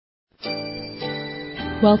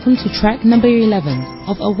welcome to track number 11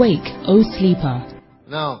 of Awake, O Sleeper.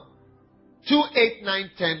 Now, 2, 8,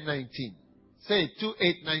 9, 10, 19. Say 2,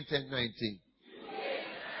 8, 9, 10, 19.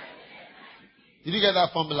 Did you get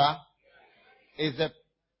that formula? Is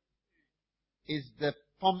the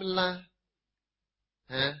formula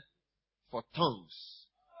for tongues.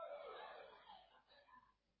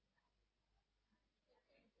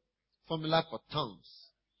 Formula for tongues.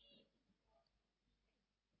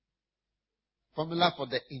 Formula for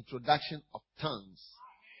the introduction of tongues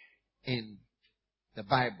in the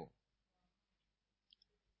Bible.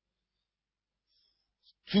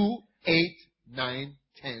 2, 8, 9,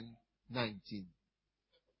 10, 19.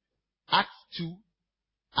 Acts 2,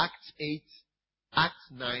 Acts 8,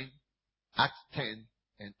 Acts 9, Acts 10,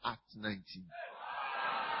 and Acts 19.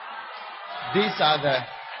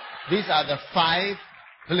 These are the 5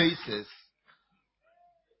 places.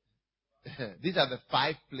 These are the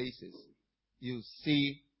 5 places you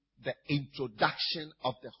see the introduction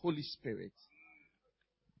of the Holy Spirit,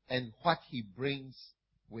 and what He brings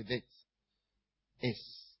with it is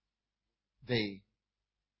the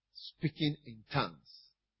speaking in tongues.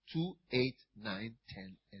 2, 8, 9,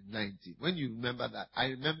 10, and 19. When you remember that, I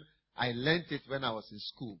learned it when I was in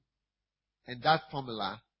school. And that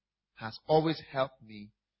formula has always helped me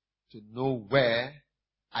to know where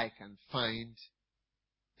I can find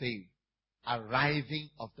the arriving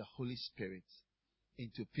of the Holy Spirit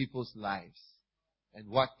into people's lives and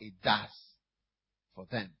what it does for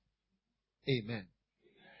them. Amen.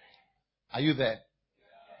 Are you there?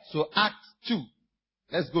 So Acts 2.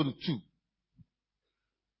 Let's go to 2.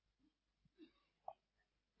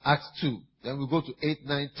 Acts 2. Then we go to 8,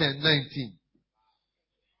 9, 10, 19.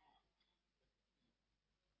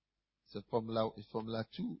 It's formula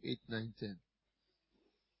 2, 8, 9, 10.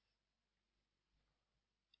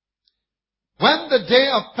 When the day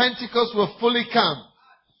of Pentecost was fully come,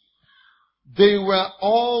 they were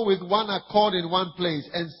all with one accord in one place,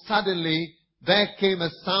 and suddenly there came a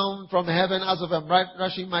sound from heaven as of a bright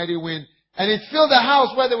rushing mighty wind, and it filled the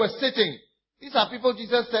house where they were sitting. These are people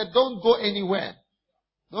Jesus said, don't go anywhere.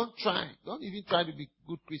 Don't try. Don't even try to be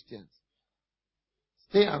good Christians.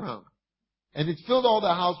 Stay around. And it filled all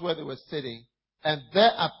the house where they were sitting, and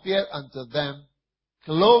there appeared unto them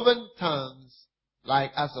cloven tongues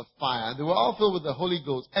like as of fire. And they were all filled with the Holy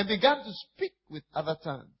Ghost, and began to speak with other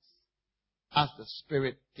tongues as the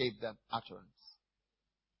Spirit gave them utterance.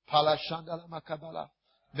 Pala shandala makabala.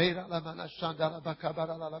 Meira la mana shandala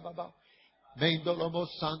bakabara la baba. Meindolomo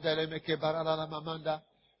sandere mekebara la mamanda.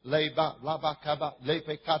 Leba laba kaba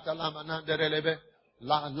lepe kata la manandere lebe.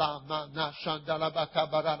 La mana shandala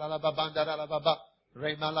bakabara la babanda la baba.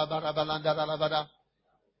 Rema la barabalanda la bada.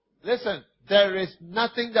 Listen, there is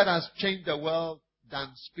nothing that has changed the world than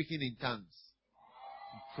speaking in tongues.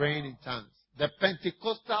 Praying in tongues. The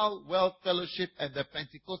Pentecostal World Fellowship and the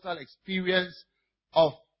Pentecostal experience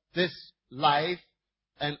of this life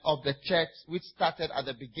and of the church, which started at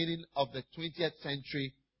the beginning of the 20th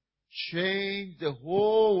century, changed the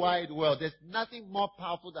whole wide world. There's nothing more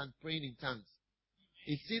powerful than praying in tongues.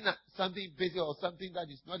 It's not something basic or something that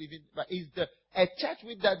is not even, but it's a church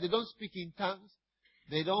with that they don't speak in tongues,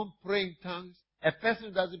 they don't pray in tongues. A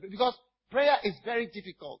person doesn't, because prayer is very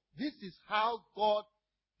difficult. This is how God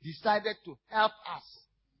decided to help us.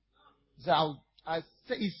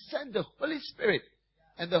 So He sent the Holy Spirit,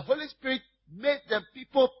 and the Holy Spirit made the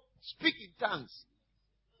people speak in tongues.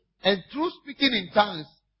 And through speaking in tongues,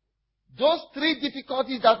 those 3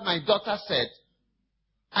 difficulties that my daughter said,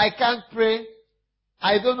 I can't pray,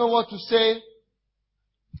 I don't know what to say,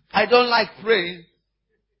 I don't like praying,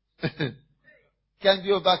 can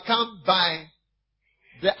be overcome by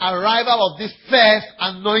the arrival of this first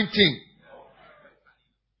anointing.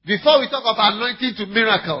 Before we talk of anointing to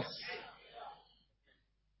miracles,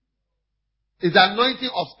 it's the anointing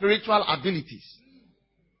of spiritual abilities.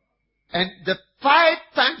 And the 5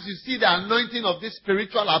 times you see the anointing of this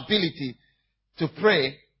spiritual ability to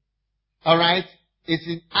pray, alright, it's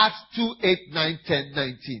in Acts 2, 8, 9, 10,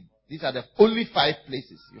 19. These are the only 5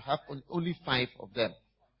 places. You have only 5 of them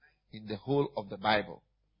in the whole of the Bible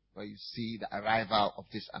where you see the arrival of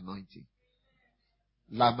this anointing.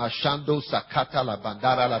 La mashando sakata la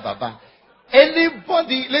bandara la baba.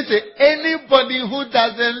 Anybody, listen, anybody who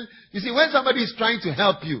doesn't, you see, when somebody is trying to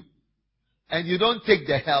help you and you don't take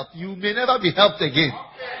the help, you may never be helped again.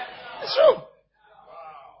 It's true.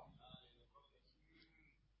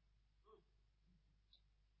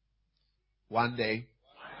 One day,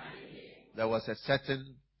 there was a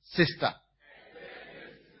certain sister.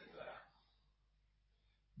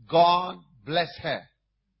 God bless her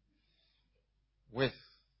with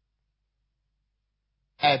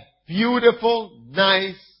a beautiful,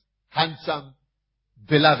 nice, handsome,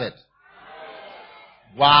 beloved.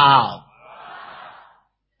 Wow.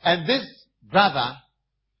 And this brother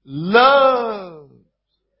loved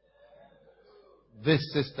this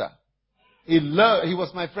sister. He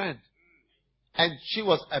was my friend. And she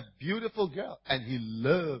was a beautiful girl. And he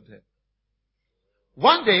loved her.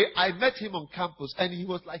 One day, I met him on campus and he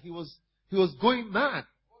was like, he was going mad.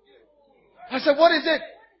 I said, what is it?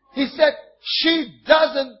 He said, she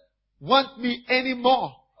doesn't want me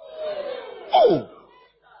anymore. Oh!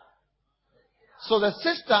 So the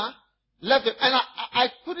sister left him. And I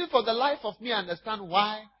couldn't for the life of me understand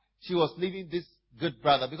why she was leaving this good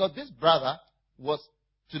brother. Because this brother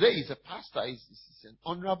today he's a pastor. He's an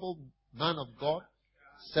honorable man of God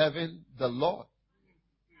serving the Lord.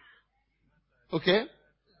 Okay?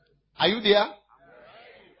 Are you there?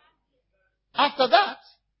 After that,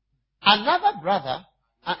 another brother,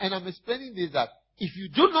 and I'm explaining this, that if you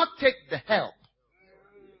do not take the help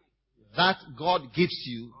that God gives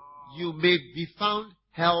you, you may be found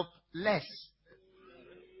helpless.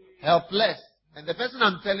 Helpless. And the person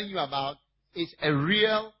I'm telling you about is a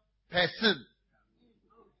real person.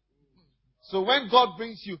 So when God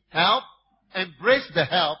brings you help, embrace the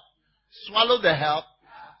help, swallow the help,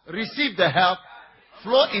 receive the help,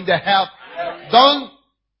 flow in the help. Don't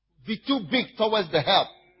be too big towards the help.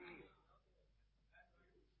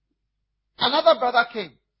 Another brother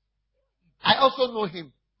came. I also know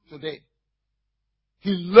him today. He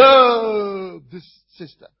loved this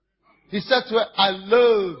sister. He said to her, I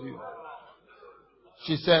love you.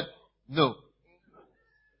 She said, no.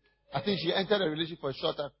 I think she entered a relationship for a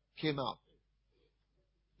short time, came out.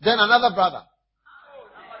 Then another brother.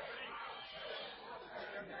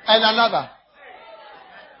 And another.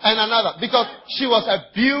 And another. Because she was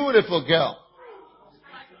a beautiful girl.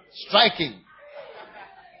 Striking.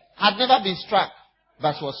 Had never been struck,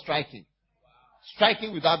 but she was striking.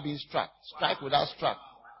 Striking without being struck. Strike without struck.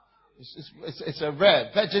 It's a rare.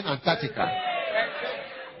 Virgin Antarctica.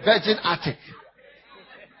 Virgin Arctic.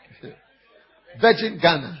 Virgin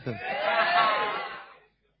Ghana.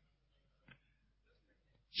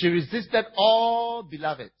 She resisted all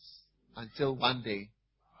beloveds until one day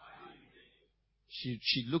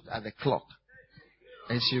she looked at the clock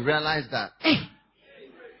and she realized that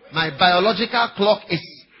my biological clock is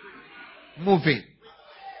moving.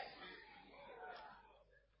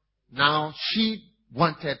 Now she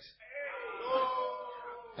wanted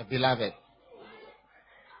a beloved.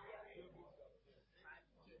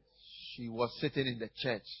 She was sitting in the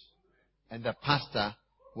church and the pastor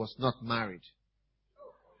was not married.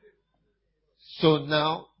 So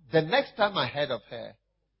now, the next time I heard of her,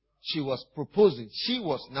 she was proposing. She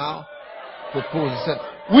was now proposing. She said,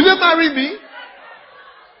 will you marry me?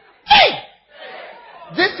 Hey!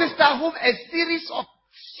 This sister whom a series of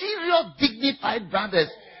serious dignified brothers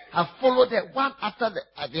have followed her one after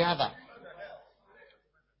the other.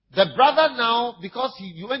 The brother now, because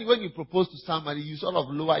when you propose to somebody, you sort of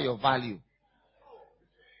lower your value.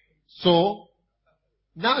 So,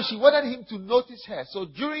 now she wanted him to notice her. So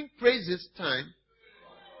during praises time,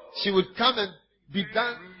 she would come and be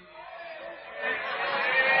done.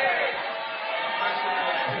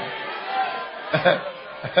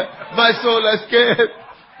 My soul escaped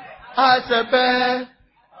as a bird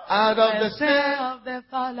out of the snare of the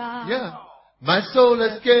fowler. Yeah. My soul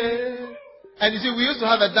escaped. And you see, we used to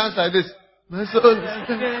have a dance like this. My soul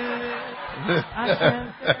escaped.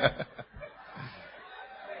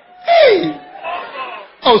 Hey!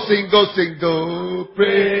 Oh, sing, go,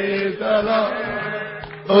 praise the Lord.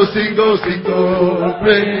 Oh, sing, go,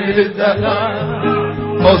 praise the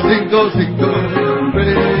Lord. Oh, sing, go,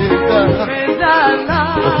 praise the Lord.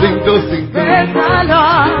 Oh, sing, go, praise the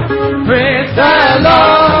Lord. Praise the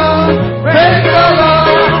Lord. Praise the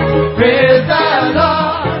Lord. Praise the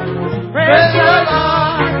Lord. Praise the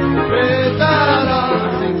Lord. Praise the Lord.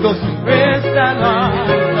 Sing, go, praise the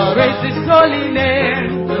Lord. Praise His holy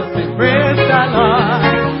name. Praise the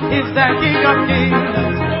Lord. He's the King of Kings.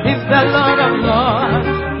 He's the Lord of Lords.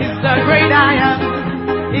 He's the great I am.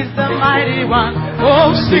 He's the mighty one.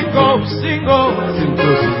 Oh, sing, oh, sing, oh. Sing,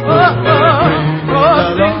 oh, sing, oh.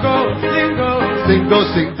 Oh, sing, oh, sing, oh. Sing, oh,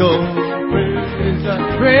 sing, oh.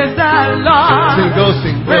 Praise the Lord. Sing, oh,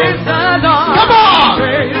 sing, oh. Praise the Lord. Come on.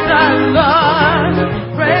 Praise the Lord.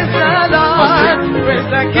 Praise the Lord. Praise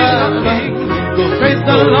the King of Kings. Praise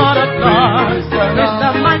the Lord of Lords. Praise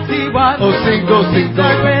the mighty one. Oh, sing, oh, sing, oh. The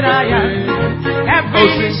great I am. Every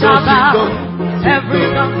knee shall bow. Every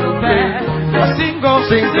tongue will bear. Sing, oh,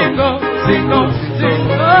 sing, oh, sing, oh, sing,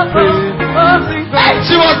 oh, oh, sing, oh. Hey,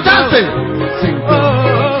 she was dancing. Sing, oh,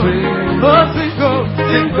 oh, sing, oh, sing, oh,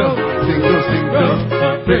 sing, oh, sing, oh, sing,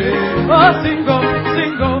 oh. Oh, single,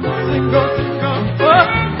 single, single, single.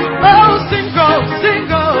 Oh, single,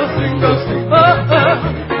 single, single, single.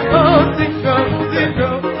 Oh, single,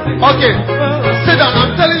 single, single. Okay, sit down.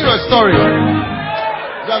 I'm telling you a story.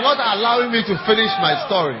 You are not allowing me to finish my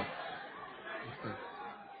story.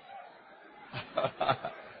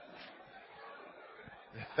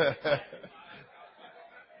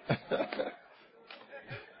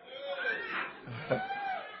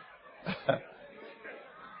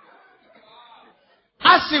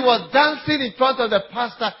 As she was dancing in front of the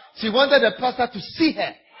pastor, she wanted the pastor to see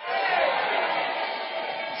her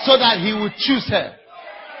so that he would choose her.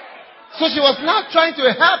 So she was now trying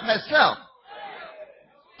to help herself.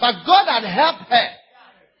 But God had helped her.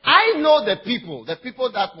 I know the people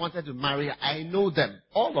that wanted to marry her. I know them.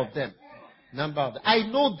 All of them. Number of them. I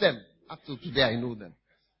know them. Up to today, I know them.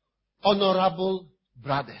 Honorable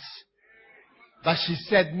brothers. But she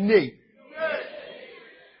said nay.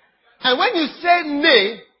 And when you say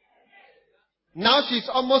nay, now she's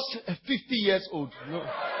almost 50 years old. No,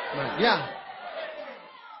 yeah.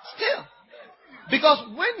 Still. Because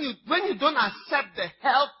when you don't accept the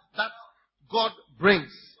help that God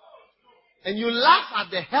brings, and you laugh at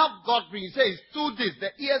the help God brings, you say it's too this, the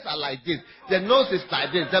ears are like this, the nose is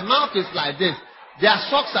like this, the mouth is like this, their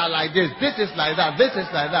socks are like this is like that, this is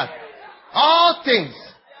like that. All things.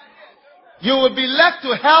 You will be left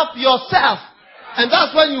to help yourself. And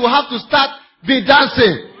that's when you have to start be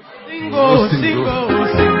dancing. Single, single,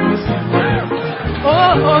 single, single.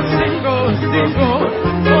 Oh, single, single,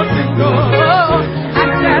 oh, single. Oh,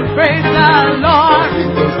 I said praise the Lord,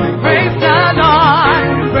 praise the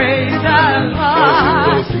Lord, praise the Lord,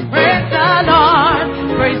 praise the Lord,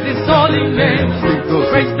 praise His holy name,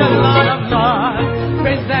 praise the Lord of Lords,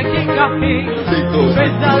 praise the King of Kings,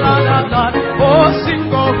 praise the Lord of Lords. Oh,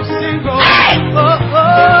 single, single, oh, oh,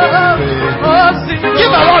 oh, oh, single.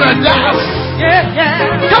 Give a Lord a dance. Yeah,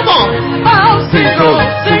 yeah. Come on. Oh, single,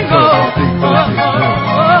 single, oh, oh,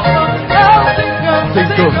 oh, oh, single,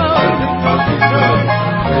 single, single.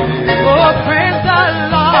 Oh, praise the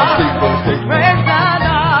Lord, praise the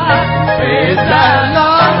Lord, praise the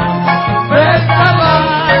Lord, praise the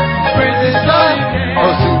Lord, praise His holy name,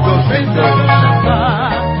 praise the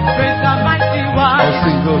Lord, praise the mighty one,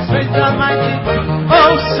 praise the mighty one.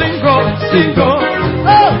 Oh, single, single,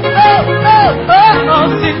 oh, oh, oh, oh, oh,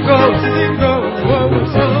 single, single, oh,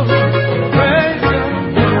 oh, praise the Lord.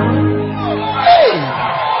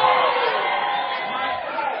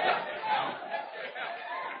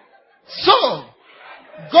 So,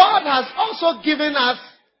 God has also given us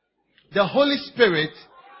the Holy Spirit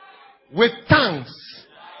with tongues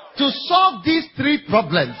to solve these three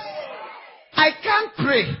problems. I can't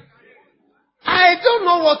pray. I don't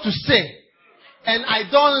know what to say. And I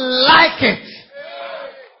don't like it.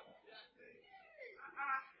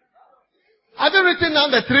 Have you written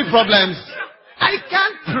down the three problems? I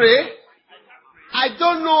can't pray. I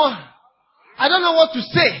don't know what to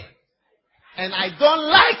say. And I don't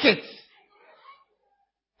like it.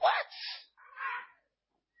 What?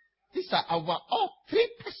 These are our three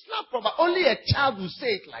personal problems. Only a child will say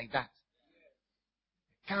it like that.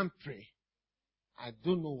 I can't pray. I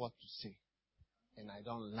don't know what to say. And I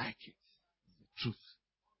don't like it. It's the truth.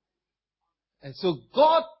 And so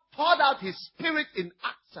God poured out His Spirit in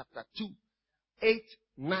Acts chapter 2, 8,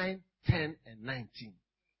 9, 10, and 19.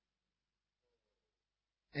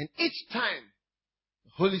 And each time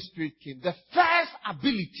the Holy Spirit came, the first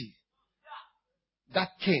ability that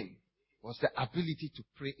came was the ability to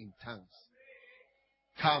pray in tongues.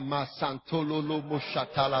 Kama santololo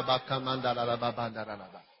moshatalaba kamandalaba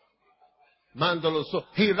bandaralaba. Mandolo so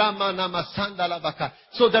hiramana masandalabaka.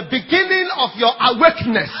 So the beginning of your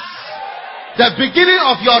awakeness, the beginning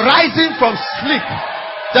of your rising from sleep,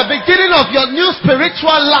 the beginning of your new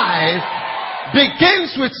spiritual life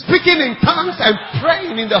begins with speaking in tongues and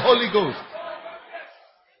praying in the Holy Ghost.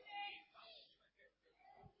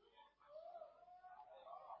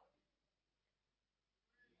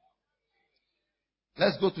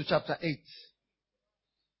 Let's go to chapter 8.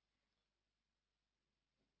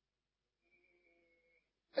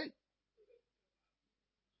 Hey.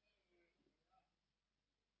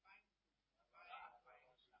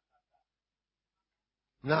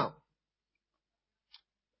 Now,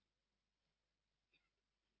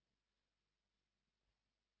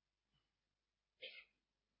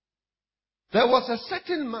 there was a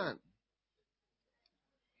certain man.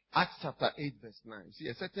 Acts chapter 8 verse 9. See,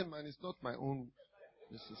 a certain man is not my own.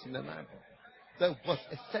 This is in the Bible. There was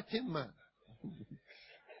a certain man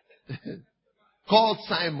called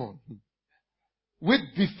Simon, which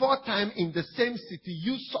before time in the same city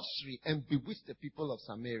used sorcery and bewitched the people of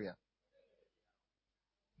Samaria.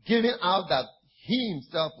 giving out that he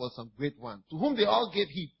himself was some great one, to whom they all gave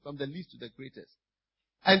heed, from the least to the greatest.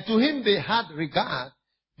 And to him they had regard,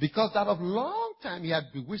 because that of long time he had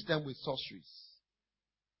bewitched them with sorceries.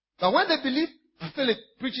 But when they believed Philip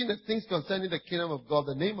preaching the things concerning the kingdom of God,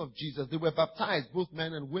 the name of Jesus, they were baptized, both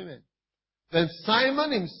men and women. Then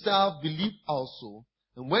Simon himself believed also,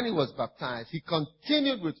 and when he was baptized, he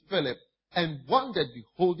continued with Philip and wondered,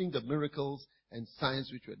 beholding the miracles and signs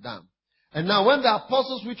which were done. And now when the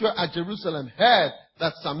apostles which were at Jerusalem heard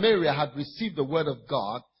that Samaria had received the word of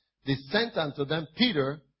God, they sent unto them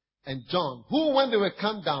Peter and John, who when they were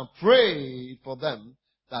come down prayed for them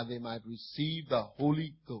that they might receive the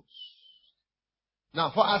Holy Ghost.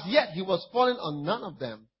 Now for as yet he was fallen on none of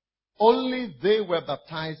them, only they were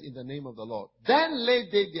baptized in the name of the Lord. Then laid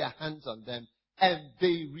they their hands on them, and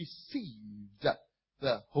they received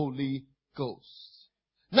the Holy Ghost.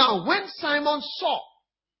 Now when Simon saw,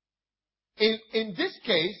 in this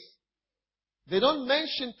case, they don't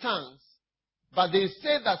mention tongues, but they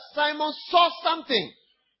say that Simon saw something.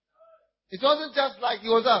 It wasn't just like he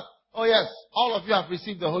was up. Oh yes, all of you have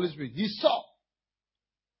received the Holy Spirit. He saw.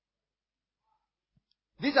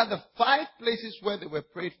 These are the 5 places where they were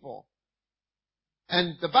prayed for.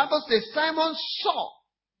 And the Bible says Simon saw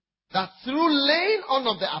that through laying on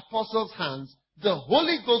of the apostles' hands, the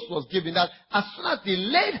Holy Ghost was given. That as soon as they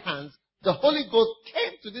laid hands, the Holy Ghost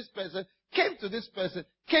came to this person, came to this person,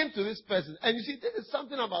 came to this person. And you see, this is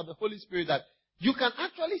something about the Holy Spirit that you can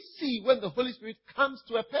actually see when the Holy Spirit comes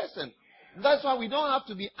to a person. That's why we don't have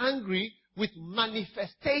to be angry with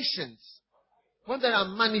manifestations. When there are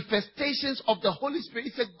manifestations of the Holy Spirit,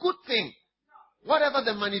 it's a good thing. Whatever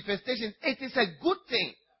the manifestation, it is a good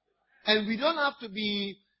thing. And we don't have to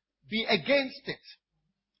be against it.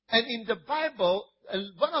 And in the Bible,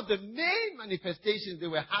 one of the main manifestations they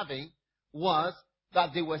were having was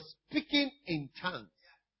that they were speaking in tongues.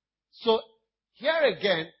 So here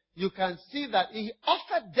again, you can see that he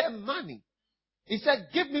offered them money. He said,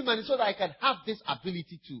 give me money so that I can have this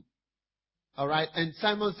ability too. Alright, and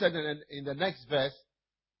Simon said in the next verse,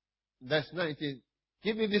 verse 19,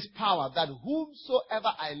 give me this power that whomsoever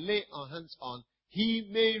I lay on hands on, he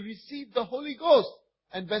may receive the Holy Ghost.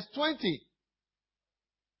 And verse 20,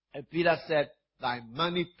 and Peter said, thy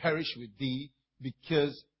money perish with thee,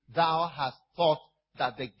 because thou hast thought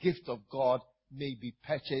that the gift of God may be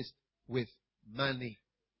purchased with money.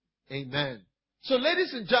 Amen. So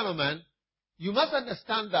ladies and gentlemen, you must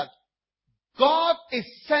understand that God is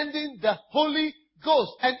sending the Holy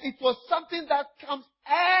Ghost. And it was something that comes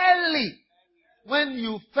early. When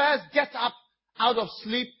you first get up out of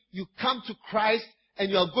sleep, you come to Christ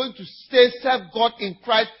and you are going to serve God in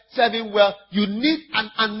Christ, serve Him well. You need an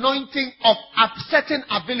anointing of certain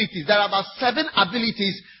abilities. There are about 7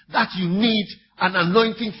 abilities that you need an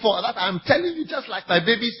anointing for. That I'm telling you, just like my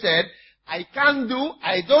baby said, I can't do,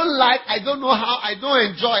 I don't like, I don't know how, I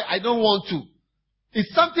don't enjoy, I don't want to.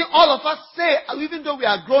 It's something all of us say, even though we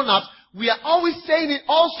are grown-ups, we are always saying it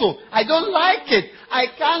also. I don't like it. I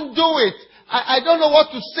can't do it. I don't know what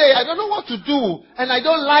to say. I don't know what to do. And I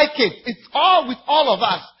don't like it. It's all with all of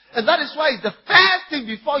us. And that is why it's the first thing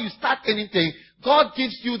before you start anything. God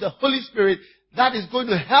gives you the Holy Spirit that is going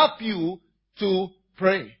to help you to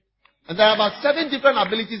pray. And there are about 7 different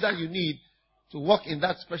abilities that you need to walk in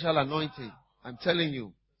that special anointing. I'm telling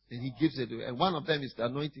you. And He gives it to you. And one of them is the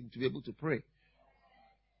anointing to be able to pray.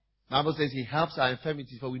 The Bible says He helps our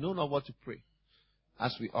infirmities, for we know not what to pray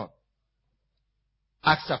as we ought.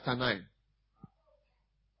 Acts chapter 9.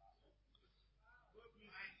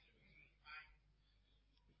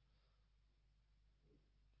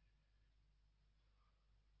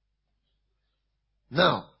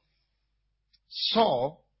 Now,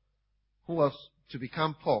 Saul, who was to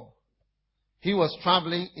become Paul, he was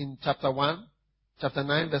traveling in chapter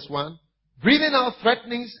 9 verse 1, breathing out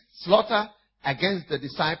threatenings, slaughter against the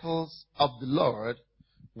disciples of the Lord,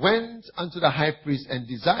 went unto the high priest and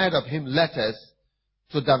desired of him letters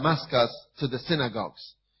to Damascus, to the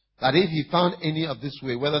synagogues, that if he found any of this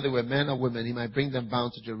way, whether they were men or women, he might bring them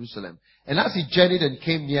bound to Jerusalem. And as he journeyed and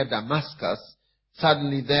came near Damascus,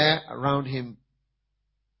 suddenly there around him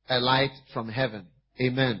a light from heaven.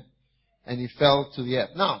 Amen. And he fell to the earth.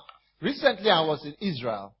 Now, recently I was in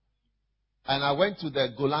Israel, and I went to the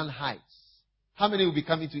Golan Heights. How many will be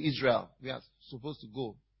coming to Israel? We are supposed to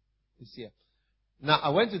go this year. Now, I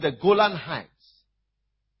went to the Golan Heights.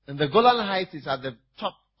 And the Golan Heights is at the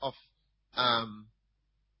top of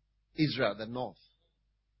Israel, the north.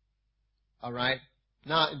 Alright?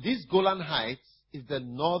 Now, this Golan Heights is the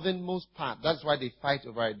northernmost part. That's why they fight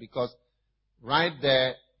over it, because right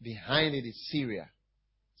there behind it is Syria.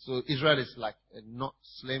 So Israel is like a not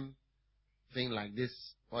slim thing like this,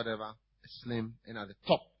 whatever, slim, and at the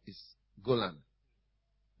top is Golan.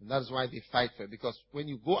 And that's why they fight for it. Because when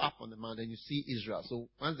you go up on the mountain, you see Israel. So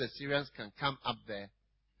once the Syrians can come up there,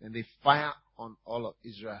 then they fire on all of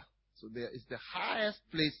Israel. So there is the highest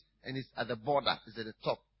place, and it's at the border. It's at the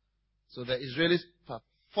top. So the Israelis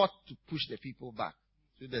fought to push the people back.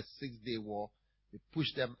 Through the 6-day war, they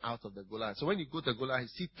pushed them out of the Golan. So when you go to Golan, you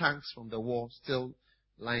see tanks from the war still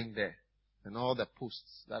lying there. And all the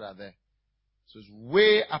posts that are there. So it's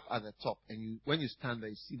way up at the top. And when you stand there,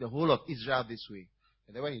 you see the whole of Israel this way.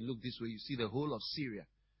 And then when you look this way, you see the whole of Syria.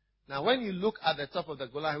 Now when you look at the top of the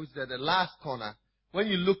Golan, which is at the last corner, when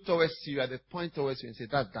you look towards Syria, they point towards you and say,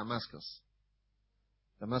 that's Damascus.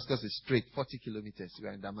 Damascus is straight, 40 kilometers. You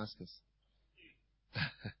are in Damascus.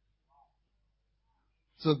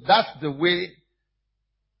 So that's the way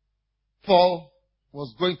Paul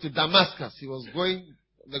was going to Damascus. He was going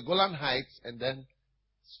the Golan Heights and then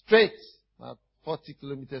straight, about 40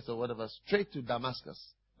 kilometers or whatever, straight to Damascus.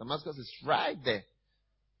 Damascus is right there.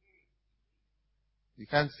 You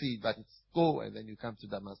can't see it, but it's go and then you come to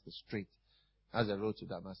Damascus straight. As a road to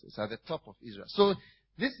Damascus, at the top of Israel. So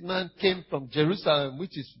this man came from Jerusalem,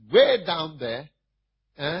 which is way down there,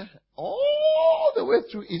 all the way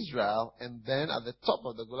through Israel, and then at the top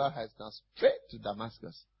of the Golan Heights, now straight to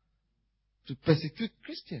Damascus to persecute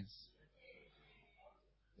Christians.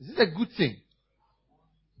 Is it a good thing?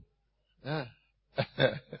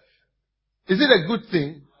 Is it a good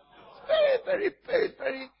thing? Very, very, very,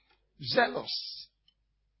 very zealous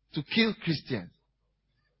to kill Christians.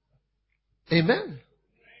 Amen.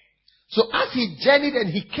 So as he journeyed and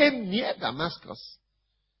he came near Damascus,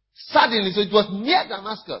 suddenly, so it was near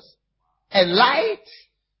Damascus, a light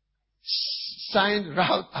shined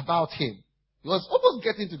round about him. He was almost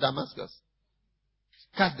getting to Damascus.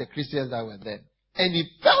 Cast the Christians that were there. And he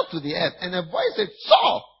fell to the earth. And a voice said,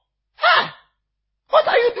 Saul, what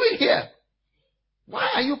are you doing here? Why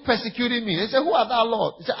are you persecuting me? He said, who art thou,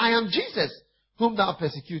 Lord? He said, I am Jesus, whom thou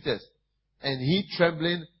persecutest. And he,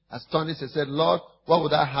 trembling, astonished, and said, Lord, what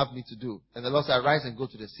would thou have me to do? And the Lord said, arise and go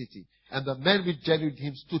to the city. And the men which journeyed with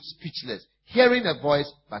him stood speechless, hearing a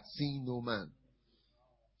voice, but seeing no man.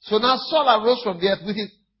 So now Saul arose from the earth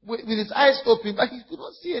with his eyes open, but he could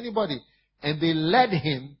not see anybody. And they led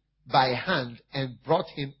him by hand and brought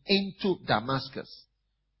him into Damascus.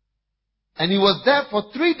 And he was there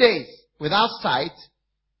for 3 days without sight,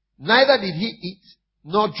 neither did he eat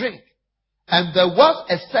nor drink. And there was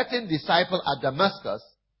a certain disciple at Damascus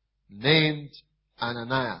named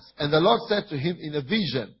Ananias. And the Lord said to him in a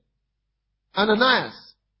vision,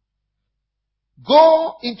 Ananias,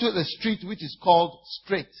 go into the street which is called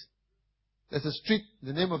Straight. There's a street,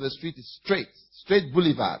 the name of the street is Straight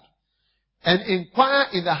Boulevard. And inquire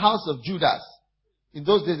in the house of Judas. In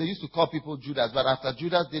those days they used to call people Judas, but after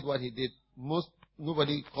Judas did what he did,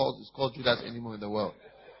 nobody is called Judas anymore in the world.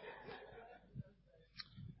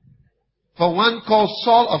 For one called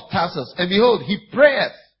Saul of Tarsus, and behold, he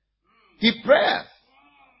prayeth. He prayeth.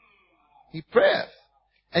 He prayeth.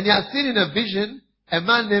 And he has seen in a vision a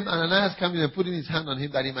man named Ananias coming and putting his hand on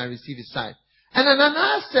him that he might receive his sight. And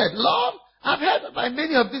Ananias said, Lord, I've heard by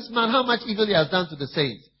many of this man how much evil he has done to the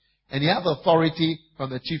saints. And he hath authority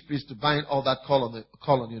from the chief priest to bind all that call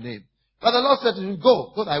on your name. But the Lord said to him,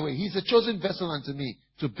 go thy way. He is a chosen vessel unto me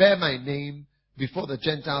to bear my name before the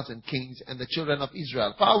Gentiles and kings and the children of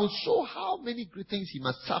Israel. For I will show how many great things he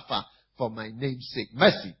must suffer for my name's sake.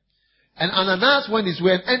 Mercy. And Ananias went his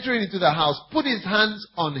way and entering into the house, put his hands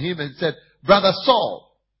on him and said, Brother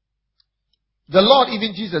Saul, the Lord,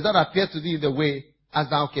 even Jesus, that appeared to thee in the way as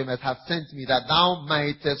thou camest, hath sent me that thou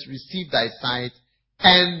mightest receive thy sight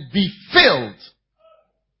and be filled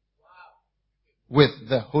with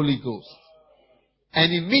the Holy Ghost.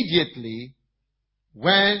 And immediately,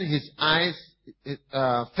 when his eyes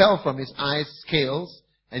fell from his eyes scales,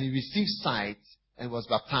 and he received sight and was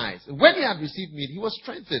baptized. And when he had received meat, he was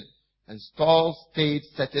strengthened. And Saul stayed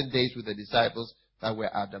certain days with the disciples that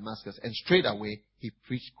were at Damascus. And straightway he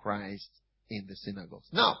preached Christ in the synagogues.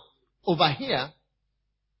 Now, over here,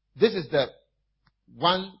 this is the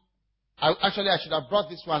one. I should have brought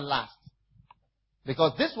this one last.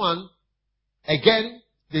 Because this one, again,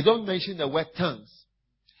 they don't mention the word tongues.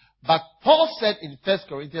 But Paul said in 1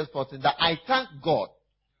 Corinthians 14 that I thank God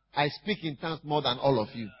I speak in tongues more than all of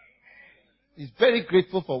you. He's very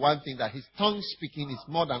grateful for one thing, that his tongue speaking is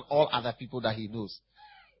more than all other people that he knows.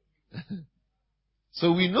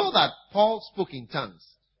 So we know that Paul spoke in tongues,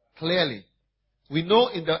 clearly. We know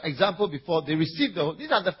in the example before, they received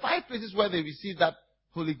these are the 5 places where they received that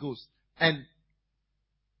Holy Ghost. And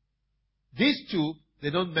these two,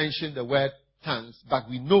 they don't mention the word tongues, but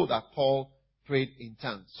we know that Paul prayed in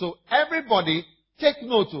tongues. So everybody take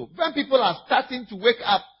note of. When people are starting to wake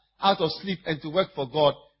up out of sleep and to work for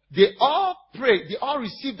God, they all pray, they all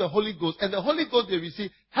receive the Holy Ghost, and the Holy Ghost they receive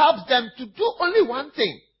helps them to do only one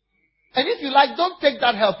thing. And if you like, don't take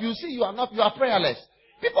that help. You see, you are prayerless.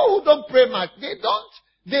 People who don't pray much,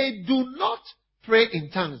 they do not pray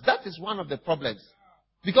in tongues. That is one of the problems.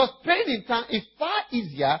 Because praying in tongues is far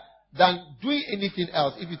easier than doing anything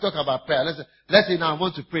else. If you talk about prayer, let's say now I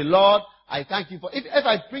want to pray, Lord, I thank you for, if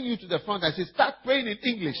I bring you to the front, I say, start praying in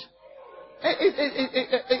English.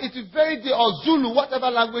 It is very dear, or Zulu, whatever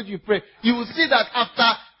language you pray. You will see that after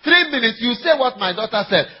 3 minutes, you say what my daughter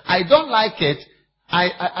said. I don't like it.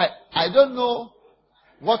 I don't know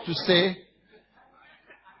what to say.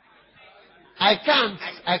 I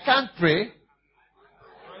can't pray.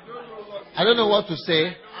 I don't know what to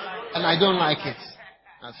say. And I don't like it.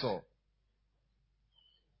 That's all.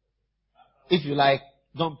 If you like,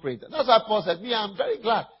 don't pray. That's why Paul said, me, I'm very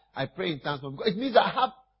glad I pray in tongues from God. It means I have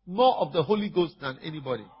more of the Holy Ghost than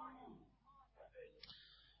anybody.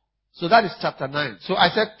 So that is chapter 9. So I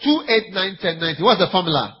said 2, 8, 9, 10, 90. What's the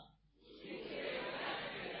formula?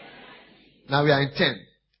 Now we are in 10.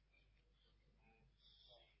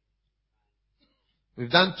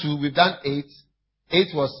 We've done 2, we've done 8. 8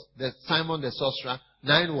 was the Simon the sorcerer.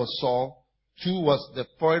 9 was Saul. 2 was the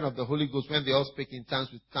pouring of the Holy Ghost when they all speak in tongues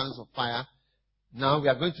with tongues of fire. Now we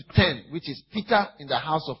are going to 10, which is Peter in the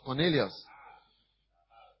house of Cornelius.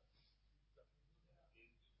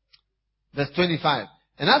 Verse 25.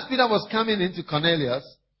 And as Peter was coming into Cornelius,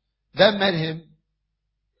 there met him,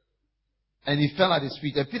 and he fell at his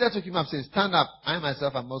feet. And Peter took him up, saying, stand up, I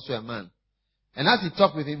myself am also a man. And as he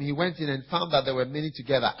talked with him, he went in and found that there were many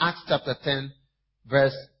together. Acts chapter 10,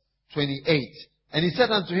 verse 28. And he said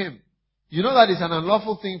unto him, you know that it's an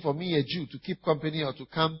unlawful thing for me, a Jew, to keep company or to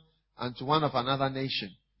come unto one of another nation.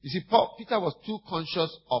 You see, Peter was too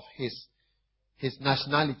conscious of his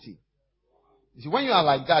nationality. You see, when you are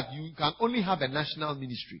like that, you can only have a national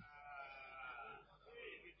ministry.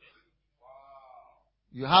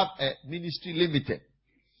 You have a ministry limited.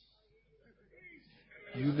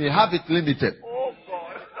 You may have it limited. Oh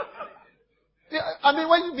God. Yeah, I mean,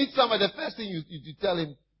 when you meet somebody, the first thing you tell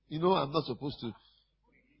him, you know, I'm not supposed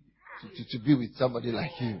to be with somebody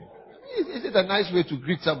like you. Is it a nice way to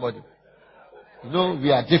greet somebody? You know,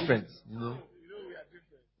 we are different. You know.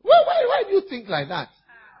 Why do you think like that?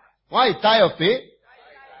 Why you tie your face?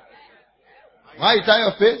 Why you tie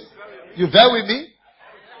your face? You bear with me?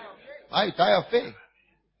 Why you tie your face?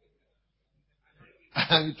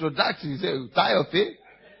 And introduction, you say, you tie your face?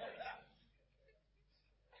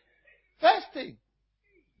 First thing,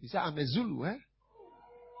 you say, I'm a Zulu, eh?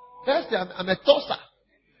 First thing, I'm a Tosa.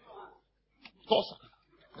 Tosa.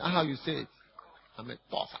 That's how you say it. I'm a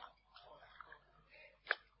Tosa.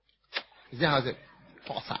 Is that how I say it?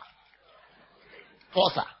 Tosa.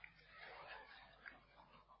 Tosa.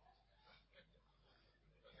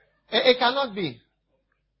 It cannot be.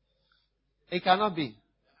 It cannot be.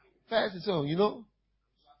 First, so, you know,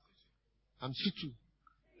 I'm Sutu.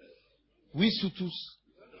 We Sutus,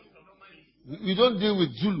 we don't deal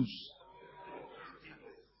with Zulus.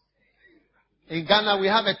 In Ghana, we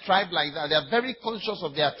have a tribe like that. They are very conscious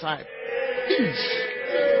of their tribe.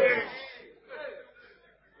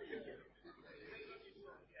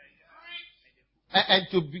 And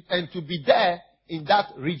to be there in that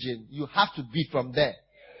region, you have to be from there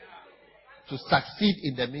to succeed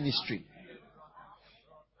in the ministry.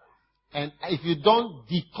 And if you don't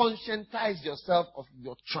deconscientize yourself of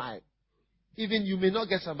your tribe, even you may not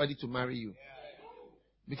get somebody to marry you.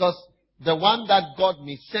 Because the one that God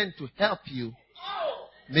may send to help you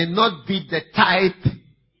may not be the type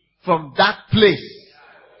from that place.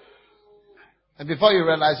 And before you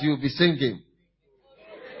realize, you'll be singing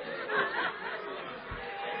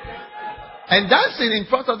and dancing in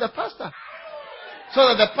front of the pastor, so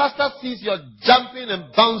that the pastor sees your jumping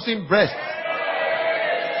and bouncing breasts.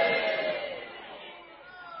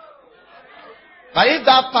 But if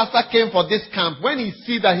that pastor came for this camp, when he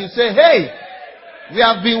see that, he say, hey, we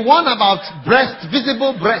have been warned about breasts,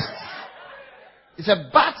 visible breasts. It's a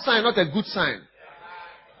bad sign, not a good sign.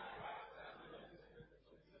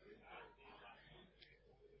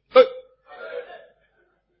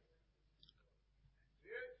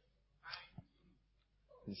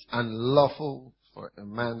 It's unlawful for a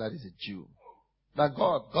man that is a Jew. But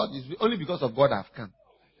God is only because of God I've come.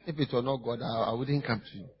 If it were not God, I wouldn't come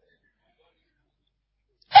to you.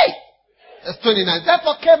 Hey! Verse 29.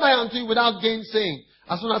 Therefore came I unto you without gainsaying.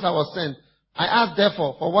 As soon as I was sent, I asked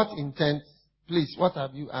therefore, for what intent? Please, what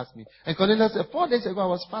have you asked me? And Cornelius said, 4 days ago I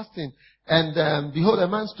was fasting. And behold, a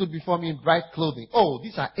man stood before me in bright clothing. Oh,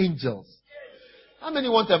 these are angels. How many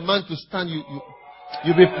want a man to stand?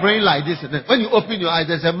 You'll be praying like this, and then when you open your eyes,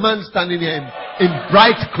 there's a man standing here in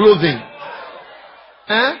bright clothing.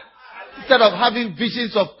 Eh? Instead of having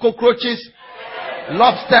visions of cockroaches,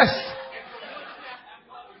 lobsters.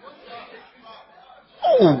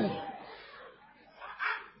 Oh.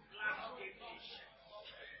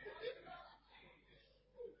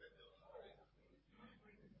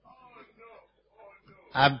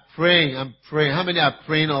 I'm praying. How many are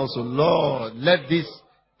praying also? Lord, let these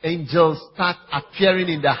angels start appearing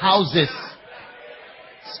in the houses.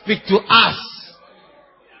 Speak to us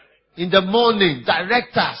in the morning.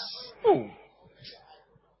 Direct us. Oh.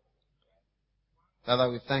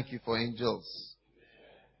 Father, we thank you for angels.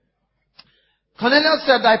 Cornelius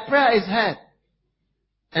said, thy prayer is heard,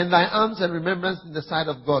 and thy alms and remembrance in the sight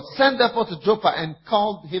of God. Send therefore to Joppa and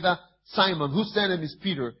call hither Simon, whose surname is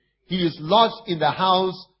Peter. He is lodged in the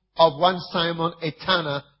house of one Simon, a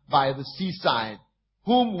tanner by the seaside,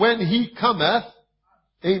 whom when he cometh,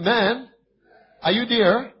 amen, are you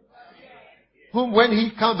there? Whom when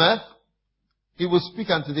he cometh, he will speak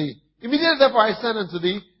unto thee. Immediately therefore I sent unto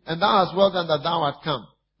thee, and thou hast well done that thou art come.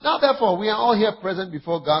 Now therefore we are all here present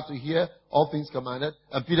before God to hear all things commanded.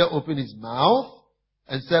 And Peter opened his mouth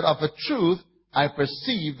and said, of a truth, I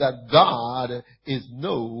perceive that God is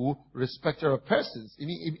no respecter of persons.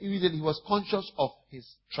 Immediately he was conscious of his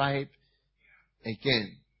tribe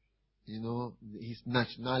again. You know, his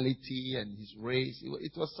nationality and his race.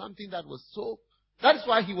 It was something that was so... That is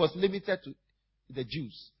why he was limited to the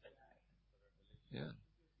Jews. Yeah.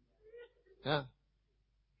 Yeah.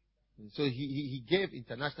 And so he gave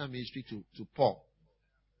international ministry to Paul.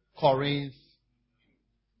 Corinth.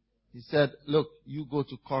 He said, look, you go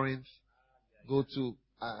to Corinth. Go to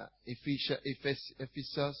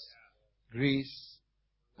Ephesus, Greece,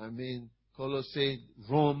 Colossae,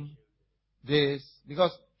 Rome, this.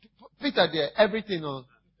 Because Peter there, everything on.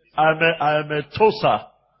 I'm a Tosa.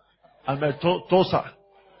 I'm a Tosa.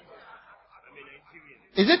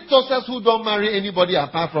 Is it Tosas who don't marry anybody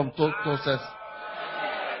apart from Tosas?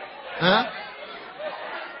 Huh?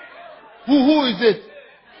 Who is it?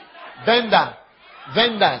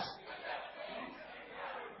 Vendors.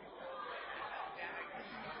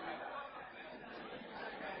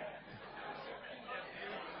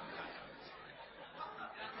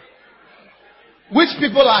 Which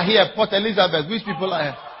people are here? Port Elizabeth. Which people are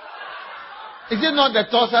here? Is it not the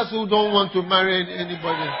Tossers who don't want to marry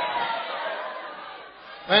anybody?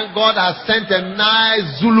 When God has sent a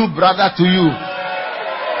nice Zulu brother to you,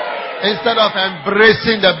 instead of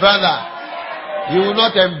embracing the brother, you will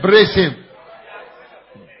not embrace him.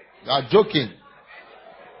 You are joking.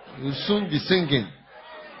 You will soon be singing.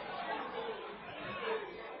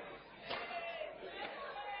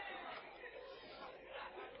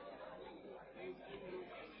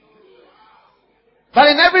 But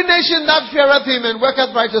in every nation that feareth him and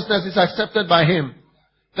worketh righteousness is accepted by him.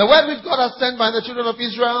 The word which God has sent by the children of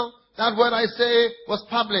Israel, that word I say was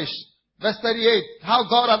published. Verse 38, how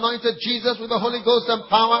God anointed Jesus with the Holy Ghost and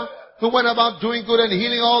power, who went about doing good and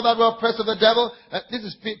healing all that were oppressed of the devil. This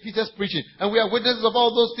is Peter's preaching. And we are witnesses of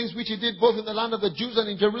all those things which he did both in the land of the Jews and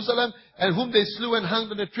in Jerusalem, and whom they slew and hanged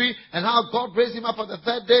on a tree, and how God raised him up on the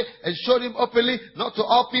third day and showed him openly, not to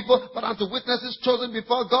all people, but unto witnesses chosen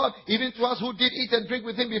before God, even to us who did eat and drink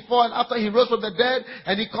with him before and after he rose from the dead.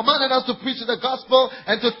 And he commanded us to preach the gospel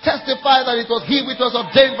and to testify that it was he which was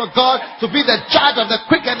ordained for God to be the judge of the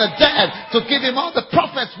quick and the dead, to give him all the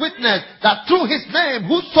prophets witness that through his name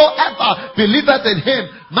whosoever believeth in him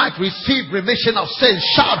might receive remission of sins.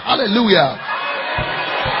 Shout hallelujah.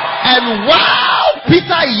 And while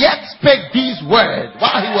Peter yet spake these words,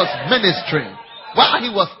 while he was ministering, while he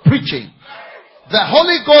was preaching, the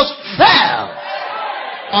Holy Ghost fell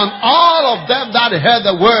on all of them that heard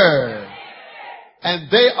the word. And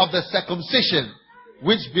they of the circumcision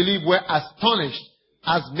which believed were astonished,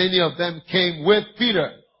 as many of them came with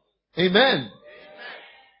Peter. Amen.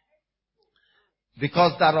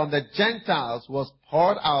 Because that on the Gentiles was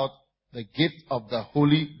poured out the gift of the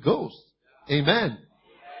Holy Ghost. Amen.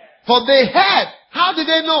 For they heard. How did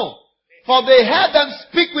they know? For they heard them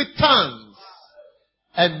speak with tongues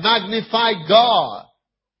and magnify God.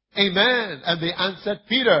 Amen. And they answered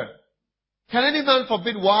Peter, can any man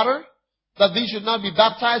forbid water, that these should not be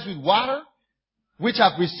baptized with water, which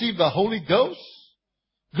have received the Holy Ghost?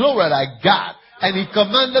 Glory to God. And he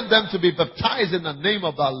commanded them to be baptized in the name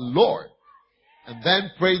of the Lord. And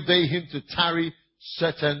then prayed they him to tarry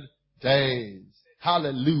certain days.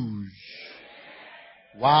 Hallelujah.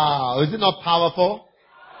 Wow. Is it not powerful?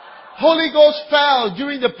 Holy Ghost fell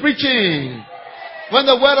during the preaching. When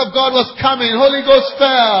the word of God was coming, Holy Ghost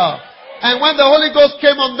fell. And when the Holy Ghost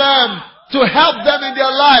came on them, to help them in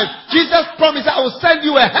their life. Jesus promised, I will send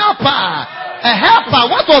you a helper. A helper.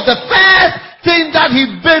 What was the first thing that he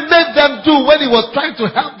made them do when he was trying to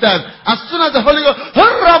help them? As soon as the Holy Ghost,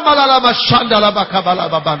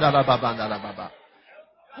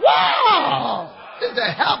 wow! This is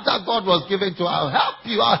the help that God was giving to. I'll help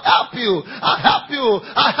you. I'll help you. I'll help you.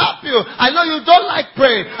 I'll help you. I know you don't like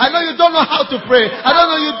praying. I know you don't know how to pray. I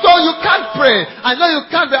don't know you can't pray. I know you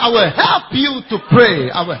can't pray. I will help you to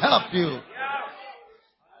pray. I will help you.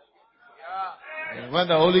 And when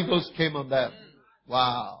the Holy Ghost came on them,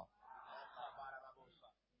 wow.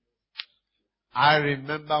 I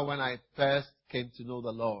remember when I first came to know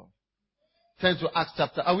the Lord. Turn to Acts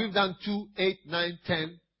chapter. We've done 2, 8, 9,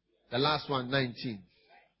 10. The last one, 19.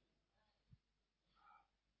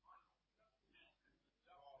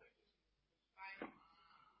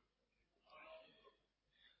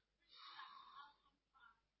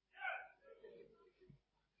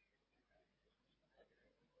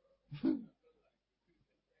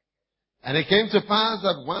 And it came to pass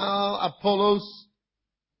that while Apollos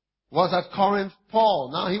was at Corinth, Paul,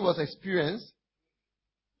 now he was experienced,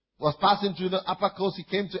 was passing through the upper coast. He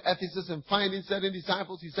came to Ephesus and finding certain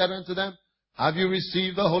disciples, he said unto them, have you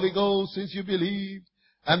received the Holy Ghost since you believed?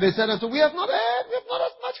 And they said unto him, we have not heard, we have not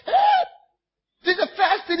as much heard. This is the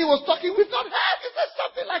first thing he was talking, we've not heard. Is there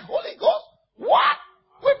something like Holy Ghost? What?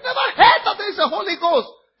 We've never heard that there is a Holy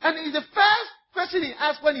Ghost. And it's the first question he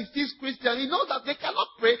asked when he sees Christians. He knows that they cannot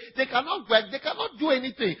pray, they cannot work, they cannot do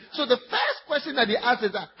anything. So the first question that he asks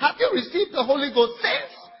is that, have you received the Holy Ghost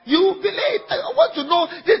since you believe? I want to know,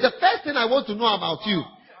 this is the first thing I want to know about you.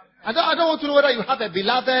 I don't want to know whether you have a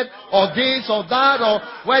beloved or this or that or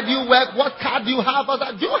where do you work, what car do you have or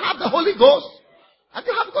that. Do you have the Holy Ghost? Have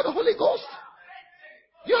you got the Holy Ghost?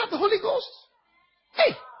 Do you have the Holy Ghost?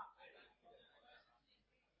 Hey!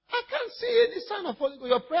 I can't see any sign of Holy Ghost.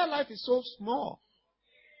 Your prayer life is so small.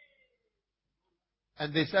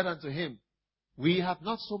 And they said unto him, we have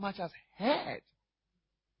not so much as heard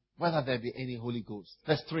whether there be any Holy Ghost.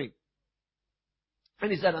 Verse 3.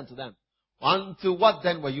 And he said unto them, unto what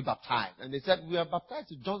then were you baptized? And they said, we are baptized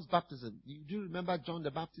to John's baptism. Do you remember John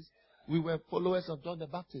the Baptist? We were followers of John the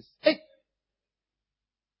Baptist. Hey!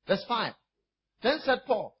 Verse 5. Then said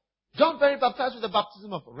Paul, John very baptized with the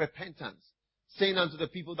baptism of repentance, saying unto the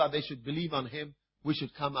people that they should believe on him, we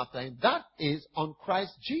should come after him. That is on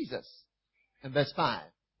Christ Jesus. And verse 5.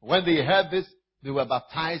 When they heard this, they were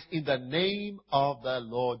baptized in the name of the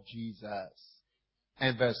Lord Jesus.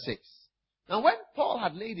 And verse 6. Now when Paul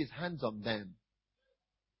had laid his hands on them,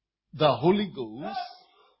 the Holy Ghost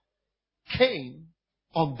came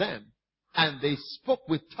on them, and they spoke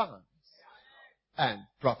with tongues and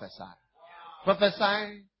prophesied.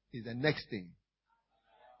 Prophesy is the next thing.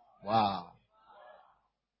 Wow.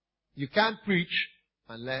 You can't preach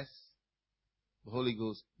unless the Holy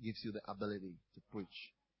Ghost gives you the ability to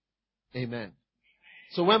preach. Amen.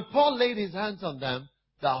 So when Paul laid his hands on them,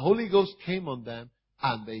 the Holy Ghost came on them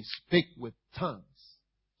and they spake with tongues.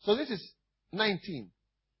 So this is 19.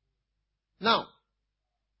 Now,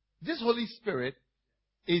 this Holy Spirit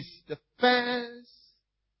is the first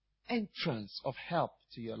entrance of help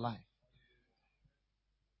to your life.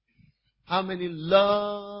 How many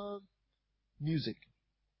love music?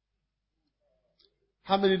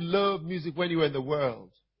 How many love music when you were in the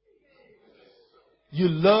world? You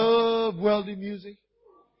love worldly music?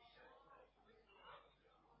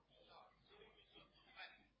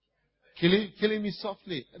 Killing me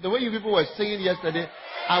softly. The way you people were singing yesterday,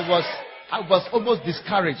 I was almost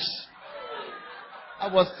discouraged. I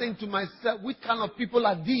was saying to myself, which kind of people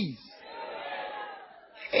are these?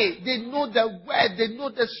 Hey, they know the word, they know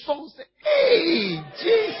the songs. Hey,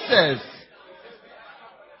 Jesus.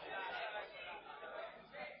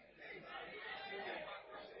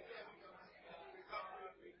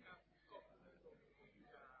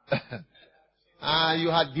 You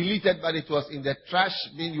had deleted, but it was in the trash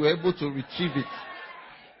bin. You were able to retrieve it.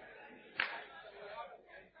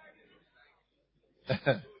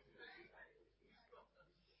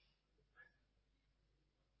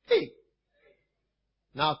 Hey.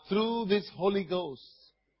 Now, through this Holy Ghost,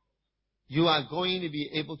 you are going to be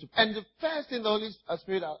able to... And the first thing the Holy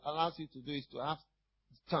Spirit allows you to do is to have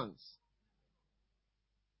tongues.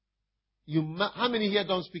 How many here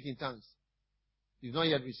don't speak in tongues? You've not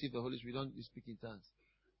yet received the Holy Spirit. You speak in tongues.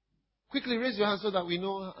 Quickly raise your hand so that we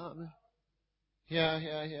know. Here.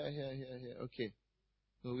 Okay.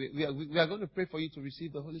 So we are going to pray for you to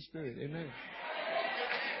receive the Holy Spirit. Amen.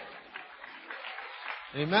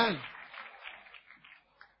 Amen.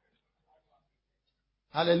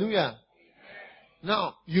 Hallelujah.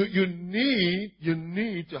 Now, you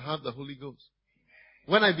need to have the Holy Ghost.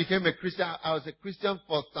 when I became a Christian, I was a Christian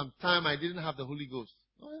for some time. I didn't have the Holy Ghost.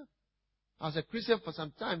 Oh, yeah. I was a Christian for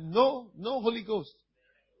some time. No Holy Ghost.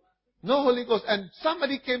 No Holy Ghost. And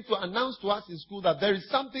somebody came to announce to us in school that there is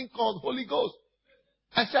something called Holy Ghost.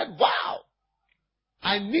 I said, wow,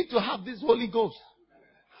 I need to have this Holy Ghost.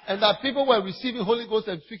 And that people were receiving Holy Ghost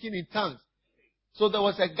and speaking in tongues. So there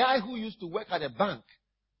was a guy who used to work at a bank.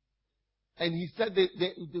 And he said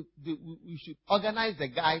we should organize the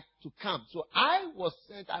guy to come. So I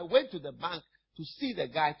went to the bank to see the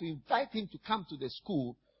guy, to invite him to come to the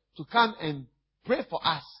school, to come and pray for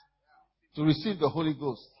us to receive the Holy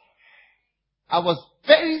Ghost. I was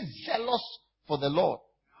very zealous for the Lord,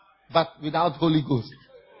 but without Holy Ghost.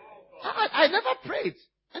 I never prayed.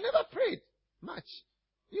 I never prayed much.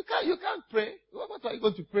 You can't pray. What are you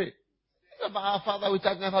going to pray? Our Father which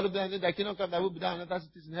art in heaven, hallowed be thy kingdom come, thy will be done on earth as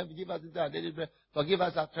it is in heaven. Give us this day our daily bread. Forgive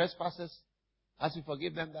us our trespasses, as we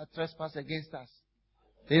forgive them that trespass against us.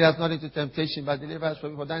 Lead us not into temptation, but deliver us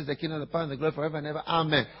from evil. For thine is the kingdom, the power, and the glory forever and ever.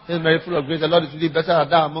 Amen. Hail Mary, full of grace, the Lord is with thee. Blessed art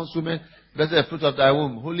thou amongst women. Blessed is the fruit of thy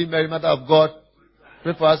womb. Holy Mary, Mother of God,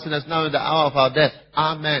 pray for us sinners now in the hour of our death.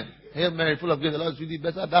 Amen. Hail Mary, full of grace, the Lord is with thee.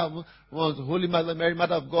 Blessed art thou amongst Holy Mother Mary,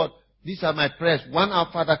 Mother of God. These are my prayers. 1 Our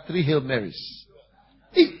Father, 3 Hail Marys.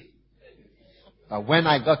 But when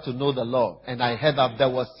I got to know the Lord and I heard that there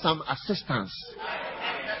was some assistance,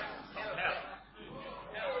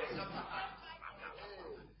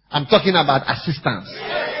 I'm talking about assistance.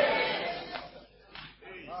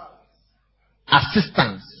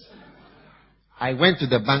 Assistance. I went to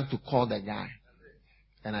the bank to call the guy.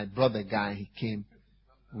 And I brought the guy. He came.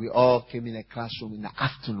 We all came in a classroom in the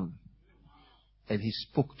afternoon. And he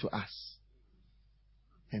spoke to us.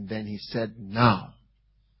 And then he said, now,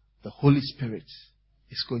 the Holy Spirit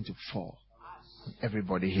is going to fall on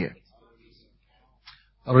everybody here.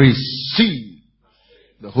 Receive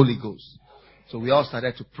the Holy Ghost. So we all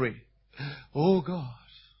started to pray. Oh God.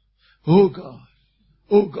 Oh God.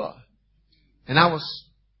 Oh God. And I was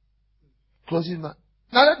closing my...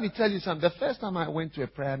 Now let me tell you something. The first time I went to a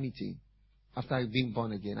prayer meeting, after I'd been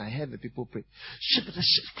born again, I heard the people pray.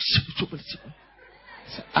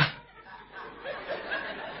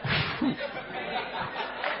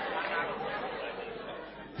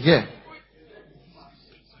 Yeah.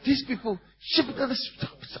 These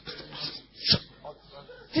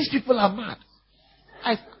people are mad.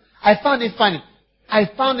 I found it funny. I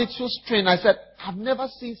found it so strange. I said, I've never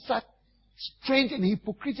seen such strange and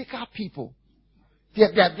hypocritical people. They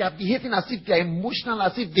are behaving as if they are emotional,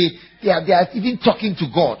 as if they are even talking to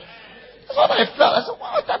God. That's what I felt. I said,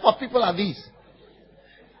 what type of people are these?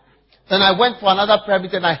 Then I went for another prayer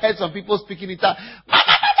meeting and I heard some people speaking in tongues.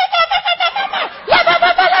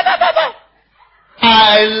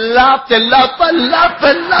 I laughed and laughed and laughed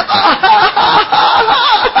and laughed.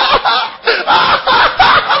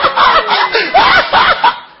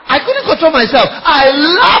 I couldn't control myself. I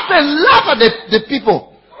laughed and laughed at the people.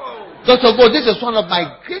 Dr. Go, this is one of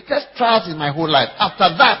my greatest trials in my whole life. After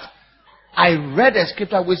that, I read a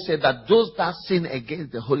scripture which said that those that sin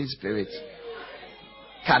against the Holy Spirit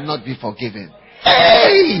cannot be forgiven.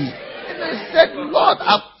 Hey! And I said, Lord,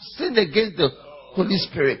 I've sinned against the Holy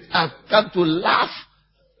Spirit. I've come to laugh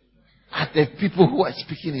at the people who are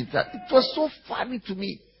speaking in tongues. It was so funny to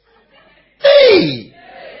me. Hey!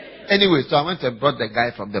 Anyway, so I went and brought the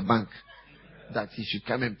guy from the bank that he should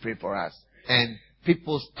come and pray for us. And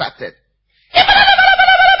people started.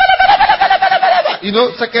 You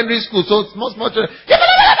know, secondary school, so small children.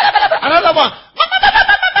 Another one.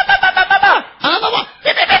 Another one.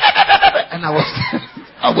 And I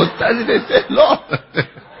was standing there and said, Lord,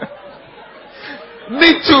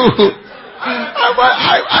 me too.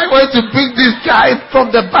 I want to bring this guy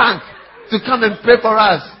from the bank to come and pray for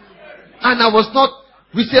us. And I was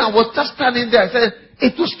just standing there. I said,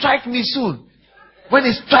 it will strike me soon. When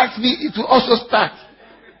it strikes me, it will also start.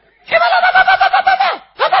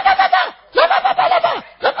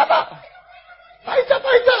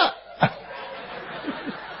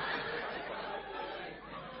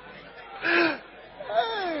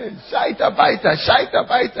 Shaita baita, shaita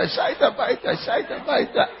baita, shaita baita, shaita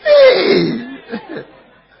baita. Hey!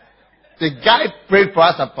 The guy prayed for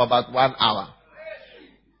us for about 1 hour.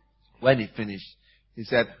 When he finished, he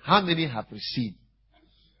said, how many have received?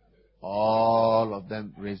 All of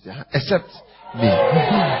them raised their hand, except me.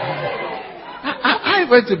 I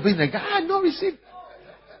went to bring the guy. I no receive.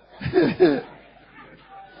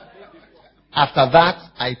 After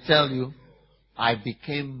that, I tell you, I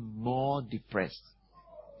became more depressed.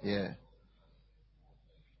 Yeah.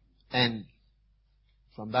 And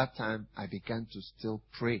from that time, I began to still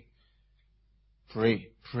pray. Pray,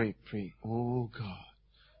 pray, pray. Oh God.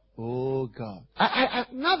 Oh God.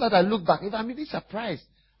 Now that I look back, I'm really surprised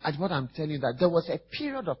at what I'm telling you, that there was a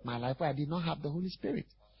period of my life where I did not have the Holy Spirit.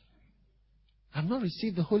 I've not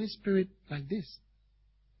received the Holy Spirit like this.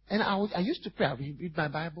 And I used to pray. I would read my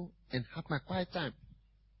Bible and have my quiet time.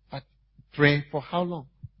 But pray for how long?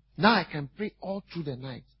 Now I can pray all through the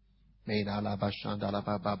night. Alone.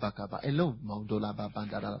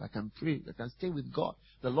 I can pray. I can stay with God.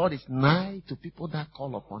 The Lord is nigh to people that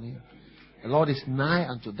call upon Him. The Lord is nigh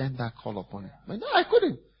unto them that call upon Him. But no, I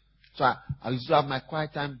couldn't. So I used to have my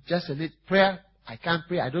quiet time, just a little prayer. I can't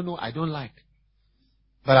pray. I don't know. I don't like.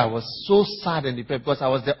 But I was so sad and depressed because I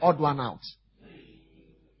was the odd one out.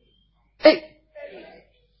 Hey!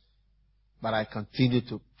 But I continued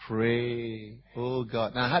to pray. Oh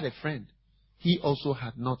God. Now I had a friend. He also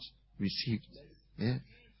had not received. Yeah.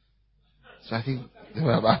 So I think there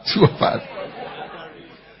were about 2 of us.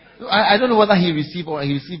 I don't know whether he received or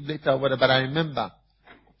he received later or whatever, but I remember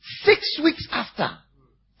 6 weeks after,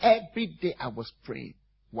 every day I was praying.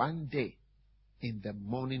 One day, in the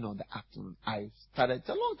morning or the afternoon, I started, it's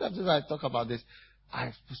a long time since I talk about this,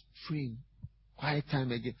 I was praying, quiet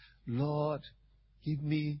time again. Lord, give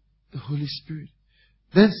me the Holy Spirit.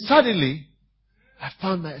 Then suddenly, I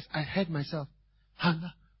heard myself,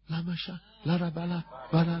 Hana, Lamasha, Larabala,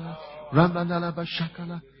 Balala, Rambanalaba,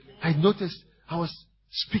 Shakala. I noticed I was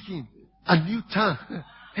speaking a new tongue.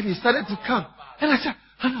 And it started to come. And I said,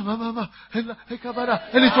 and it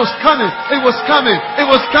was coming. It was coming. It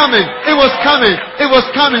was coming. It was coming. It was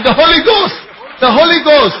coming. The Holy Ghost. The Holy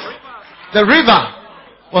Ghost. The river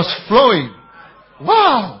was flowing.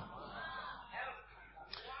 Wow.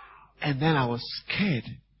 And then I was scared.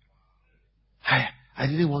 I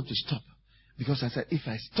didn't want to stop. Because I said, if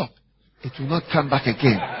I stop, it will not come back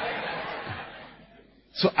again.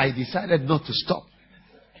 So I decided not to stop.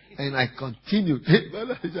 And I continued. I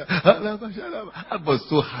was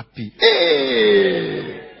so happy.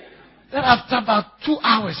 Hey! Then after about 2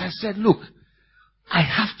 hours, I said, look, I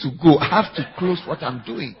have to go. I have to close what I'm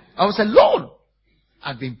doing. I was alone.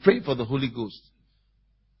 I'd been praying for the Holy Ghost.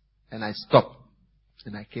 And I stopped.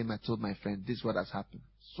 And I came and told my friend, this is what has happened.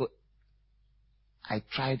 So I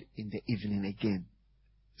tried in the evening again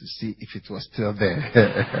to see if it was still there.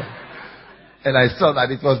 And I saw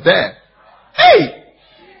that it was there. Hey!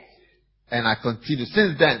 And I continued.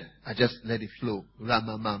 Since then, I just let it flow.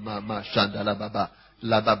 Ramamama, Shandalababa,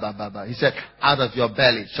 Labababa. He said, out of your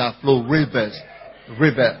belly shall flow rivers.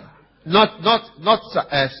 River. Not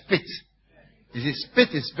spit. You see,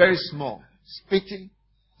 spit is very small. Spitting.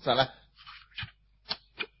 So like,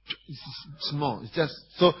 it's small. It's just,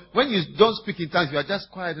 so when you don't speak in tongues, you are just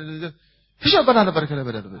quiet.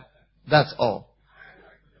 That's all.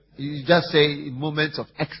 You just say moments of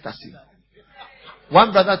ecstasy.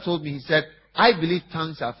 One brother told me, he said, I believe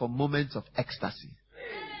tongues are for moments of ecstasy.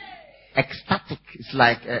 Ecstatic. It's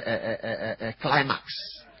like a climax.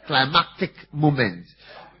 Climactic moment.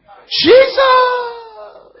 Jesus!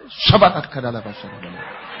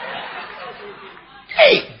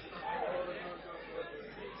 Hey!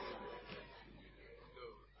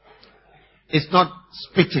 It's not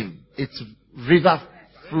spitting. It's river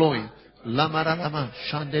flowing. Lamaralama,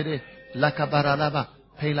 Shandere, Lakabaralaba,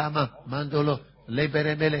 Pelama, Mandolo,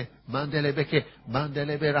 Leberemele, Mandelebeke,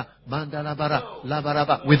 Mandelebera, Mandalabara,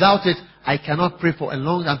 Labaraba. Without it, I cannot pray for a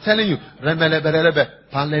long time. I'm telling you, Remeleberebe,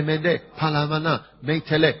 Palemende, Palamana,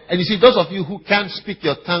 Meitele. And you see, those of you who can't speak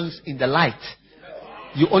your tongues in the light,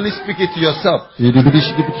 you only speak it to yourself.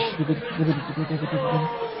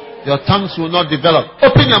 Your tongues will not develop.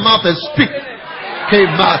 Open your mouth and speak.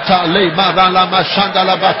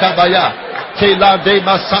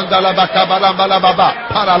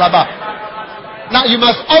 Now you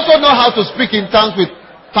must also know how to speak in tongues with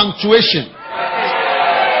punctuation.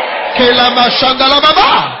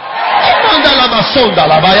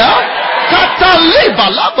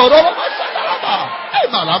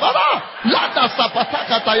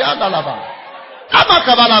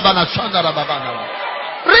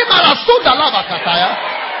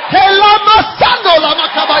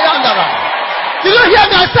 Did you hear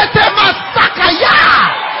me? I said, Temasakaya.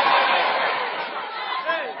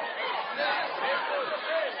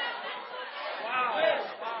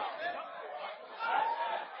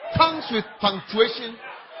 Tongues with punctuation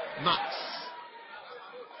marks.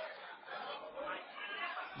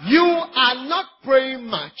 You are not praying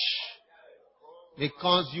much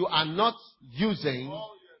because you are not using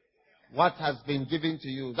what has been given to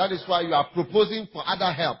you. That is why you are proposing for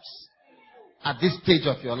other helps at this stage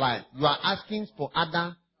of your life. You are asking for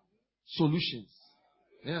other solutions.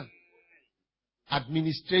 Yeah.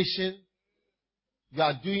 Administration. You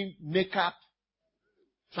are doing makeup,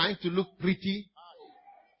 trying to look pretty,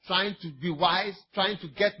 trying to be wise, trying to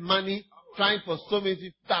get money, trying for so many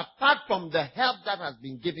things. Apart from the help that has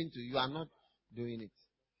been given to you, you are not doing it.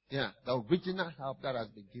 Yeah, the original help that has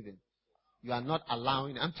been given. You are not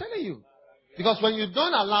allowing it. I'm telling you. Because when you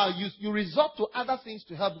don't allow, you resort to other things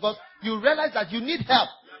to help because you realize that you need help.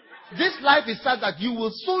 This life is such that you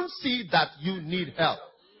will soon see that you need help.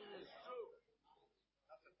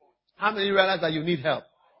 How many realize that you need help?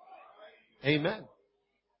 Amen.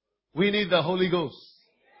 We need the Holy Ghost.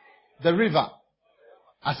 The river.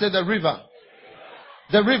 I said the river.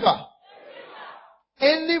 The river.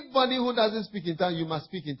 Anybody who doesn't speak in tongues, you must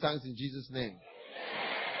speak in tongues in Jesus' name.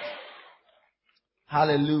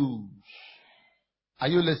 Hallelujah. Are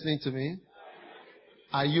you listening to me?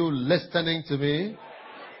 Are you listening to me?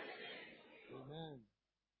 Amen.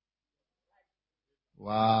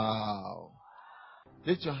 Wow.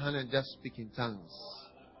 Lift your hand and just speak in tongues.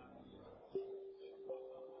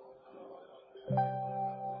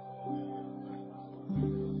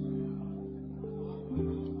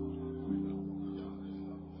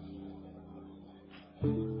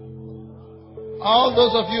 All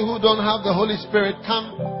those of you who don't have the Holy Spirit,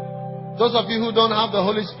 come. Those of you who don't have the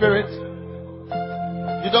Holy Spirit,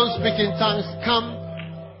 you don't speak in tongues, come.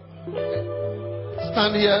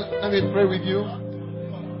 Stand here. Let me pray with you.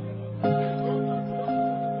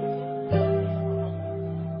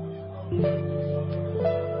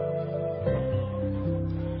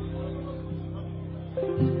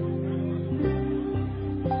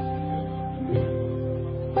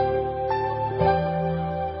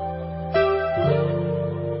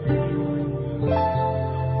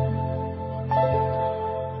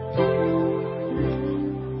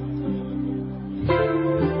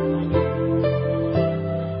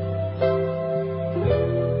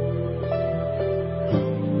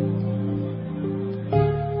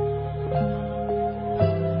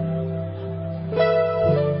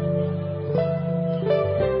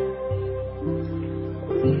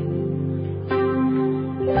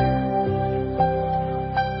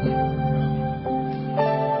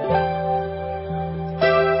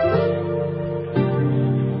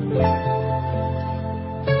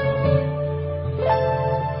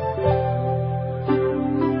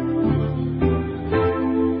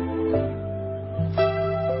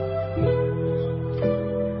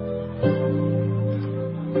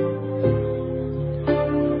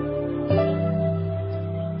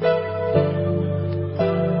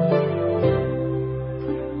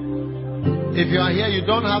 If you are here, you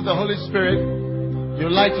don't have the Holy Spirit,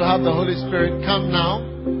 you'd like to have the Holy Spirit, come now.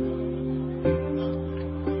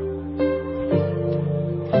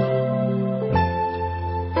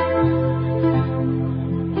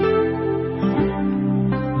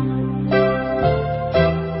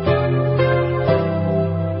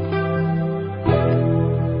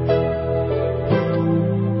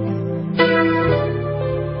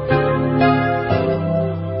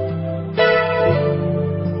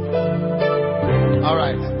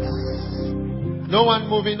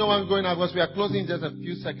 No one going out because we are closing just a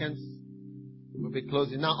few seconds. We'll be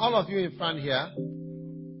closing. Now, all of you in front here,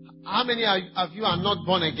 how many of you are not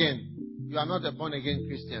born again? You are not a born again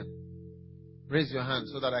Christian. Raise your hand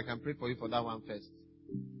so that I can pray for you for that one first.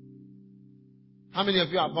 How many of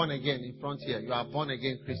you are born again in front here? You are born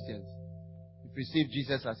again Christians. You've received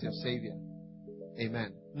Jesus as your Savior.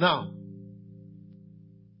 Amen. Now,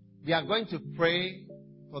 we are going to pray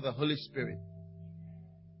for the Holy Spirit.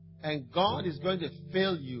 And God is going to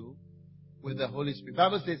fill you with the Holy Spirit. The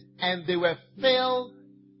Bible says, and they were filled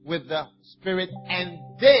with the Spirit, and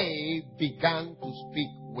they began to speak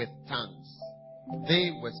with tongues.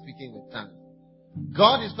 They were speaking with tongues.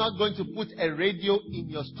 God is not going to put a radio in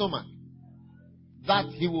your stomach that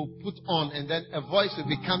He will put on, and then a voice will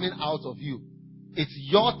be coming out of you. It's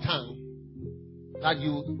your tongue that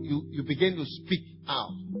you begin to speak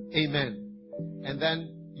out. Amen. And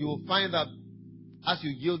then you will find that as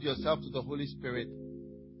you yield yourself to the Holy Spirit,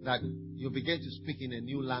 that you begin to speak in a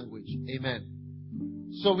new language. Amen.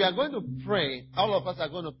 So we are going to pray. All of us are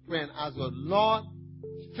going to pray and ask God, Lord,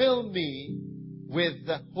 fill me with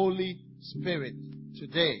the Holy Spirit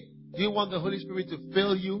today. Do you want the Holy Spirit to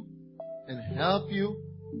fill you and help you?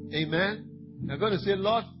 Amen. We're going to say,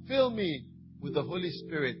 Lord, fill me with the Holy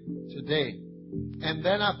Spirit today. And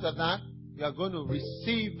then after that, you are going to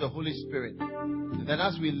receive the Holy Spirit. And then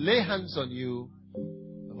as we lay hands on you,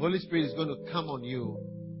 the Holy Spirit is going to come on you.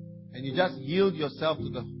 And you just yield yourself to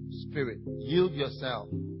the Spirit. Yield yourself.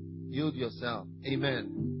 Yield yourself.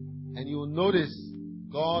 Amen. And you will notice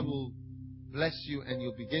God will bless you and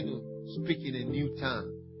you'll begin to speak in a new tongue.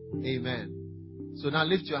 Amen. So now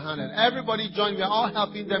lift your hand and everybody join. We are all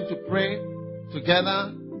helping them to pray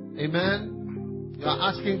together. Amen. You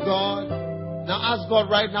are asking God. Now ask God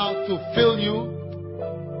right now to fill you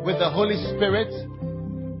with the Holy Spirit.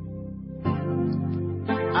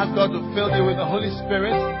 Ask God to fill you with the Holy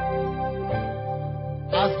Spirit.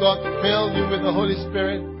 Ask God to fill you with the Holy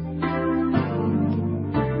Spirit.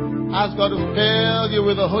 Ask God to fill you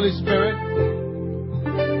with the Holy Spirit.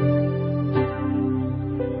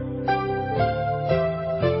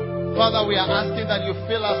 Father, we are asking that you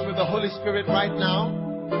fill us with the Holy Spirit right now.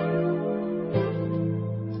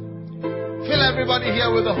 Fill everybody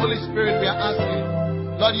here with the Holy Spirit, we are asking.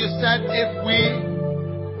 Lord, you said if we,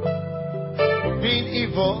 being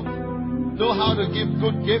evil, know how to give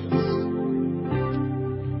good gifts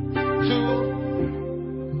to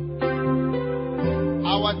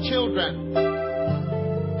our children,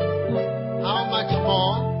 how much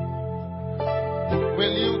more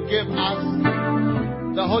will you give us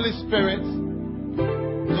the Holy Spirit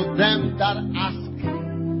to them that ask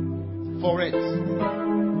for it?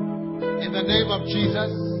 In the name of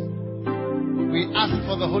Jesus, we ask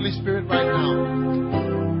for the Holy Spirit right now.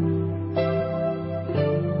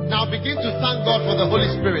 Now begin to thank God for the Holy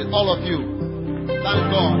Spirit, all of you. Thank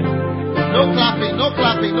God. No clapping, no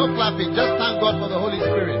clapping, no clapping. Just thank God for the Holy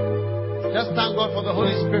Spirit. Just thank God for the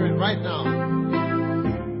Holy Spirit right now.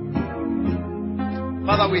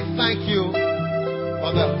 Father, we thank you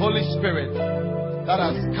for the Holy Spirit that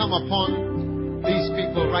has come upon these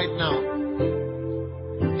people right now.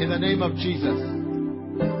 In the name of Jesus.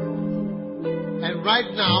 And right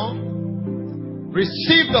now,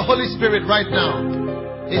 receive the Holy Spirit right now.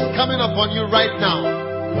 It's coming upon you right now.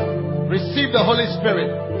 Receive the Holy Spirit.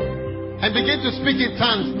 And begin to speak in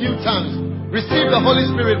tongues, new tongues. Receive the Holy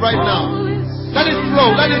Spirit right now. Let it flow,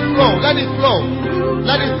 let it flow, let it flow.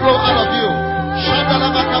 Let it flow out of you.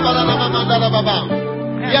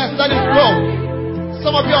 Yes, let it flow.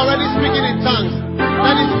 Some of you are already speaking in tongues.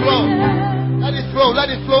 Let it flow. Let it flow.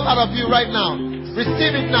 Let it flow out of you right now.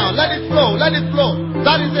 Receive it now. Let it flow. Let it flow.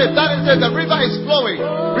 That is it. That is it. The river is flowing.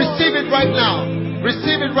 Receive it right now.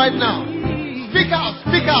 Receive it right now. Speak out.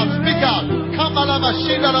 Speak out. Speak out. Some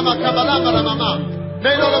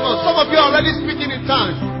of you are already speaking in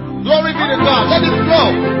tongues. Glory be to God. Let it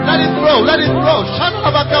flow. Let it flow. Let it flow.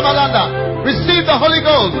 Receive the Holy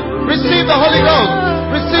Ghost. Receive the Holy Ghost.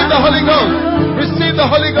 Receive the Holy Ghost. Receive the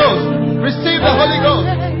Holy Ghost. Receive the Holy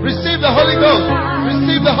Ghost. Receive the Holy Ghost.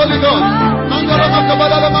 Receive the Holy Ghost.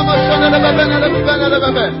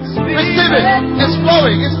 Receive it. It's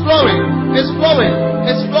flowing. It's flowing. It's flowing.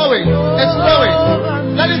 It's flowing. It's flowing.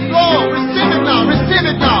 Let it flow. Receive it now. Receive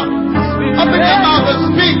it now. Open your mouth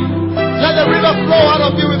and speak. Let the river flow out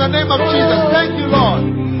of you in the name of Jesus. Thank you, Lord.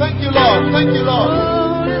 Thank you, Lord. Thank you, Lord.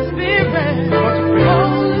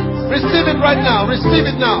 Receive it right now. Receive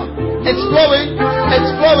it now. It's flowing.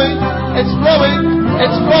 It's flowing. It's flowing.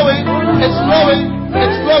 It's flowing. It's flowing.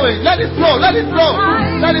 It's flowing. Let it flow. Let it flow.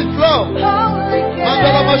 Let it flow.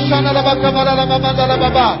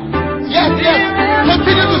 Yes, yes.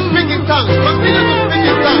 Continue to speak in tongues. Continue to speak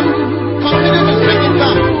in tongues. Continue to speak in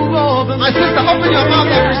tongues. My sister, open your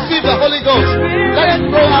mouth and receive the Holy Ghost. Let it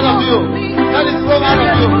flow out of you. Let it flow out of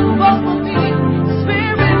you.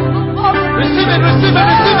 Receive it, receive it,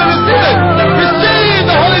 receive it, receive it. Receive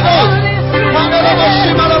the Holy Ghost. Let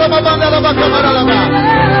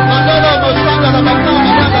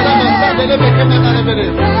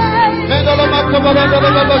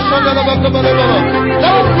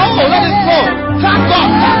it flow. Thank God,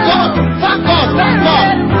 thank God, thank God, thank God.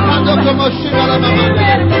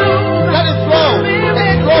 Let it flow.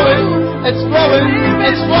 It's flowing. It's flowing.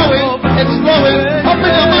 It's flowing. It's flowing.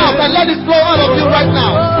 Open your mouth and let it flow out of you right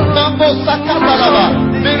now. Mambo Sakatalaba.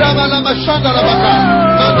 Miramalama Shandalabaka.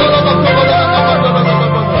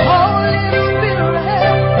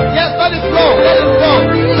 Yes, let it flow. Let it flow.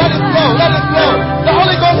 Let it flow. Let it flow. The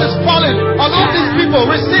Holy Ghost is falling on all these people.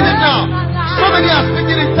 Receive it now. So many are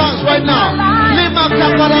speaking in tongues right now. Lima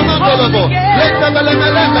Kaparamandolobo. Let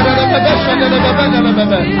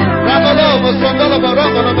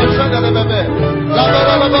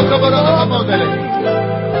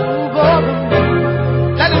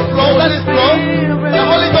it flow, let it flow. The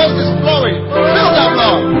Holy Ghost is flowing. Fill that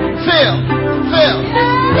Lord. Fill, fill,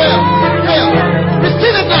 fill, fill.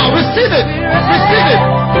 Receive it now, receive it, receive it.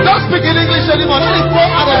 Don't speak in English anymore. Let it flow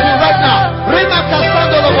out of you right now. Rima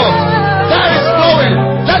Kasandolobo. That is flowing.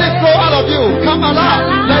 Let it flow out of you. Come alive.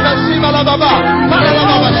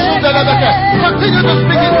 Continue to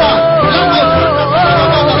speak in tongues.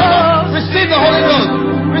 Receive the Holy Ghost.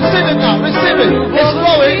 Receive it now. Receive it. It's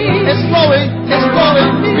flowing. It's flowing. It's flowing.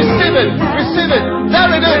 Receive it. Receive it.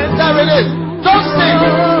 There it is. There it is. Don't sing.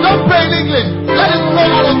 Don't pray in English. Let it flow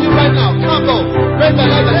out of you right now. Come on.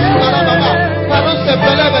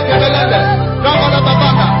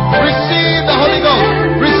 Receive the Holy Ghost.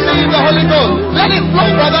 Receive the Holy Ghost. Let it flow,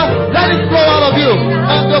 brother. Let it flow out of you.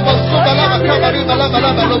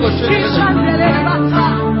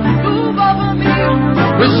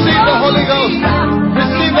 Receive the Holy Ghost.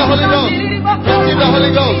 Receive the Holy Ghost. Receive the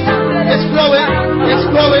Holy Ghost. It's flowing. It's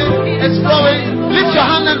flowing. It's flowing. Lift your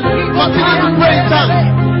hand and continue to pray in tongues.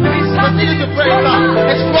 Continue to pray in tongues.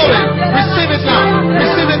 It's flowing. Receive it now.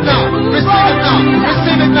 Receive it now. Receive it now.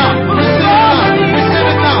 Receive it now. Receive it now. Receive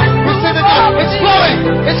it now. Receive it now. It's flowing.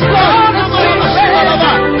 It's flowing.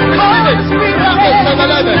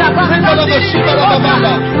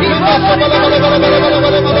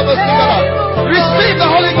 Receive the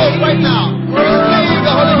Holy Ghost right now. Receive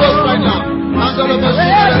the Holy Ghost right now. Let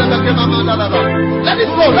it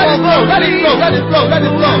flow, let it flow, let it flow, let it flow, let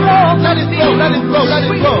it flow, let it flow, let it flow, let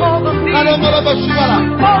it flow.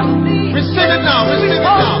 Receive it now, receive it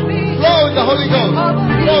now. Flow in the Holy Ghost,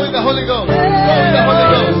 flow in the Holy Ghost, flow in the Holy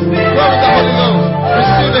Ghost, flow in the Holy Ghost.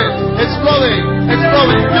 Receive it, it's flowing, it's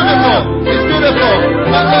flowing, it's beautiful, it's beautiful.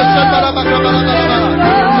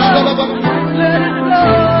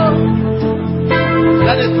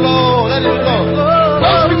 Let it flow, let it flow.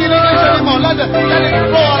 Don't speak in English anymore. Let it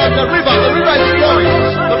flow out of the river. The river is flowing.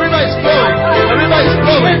 The river is flowing. The river is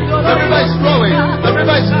flowing. The river is flowing. The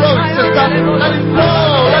river is flowing, sister. Let it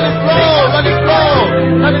flow. Let it flow. Let it flow.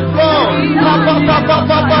 Let it flow. Let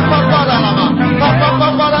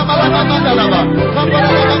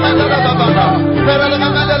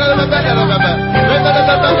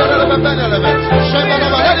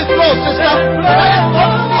it flow, sister. Let it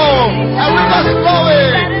flow. The river is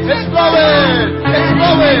flowing. It's flowing. It's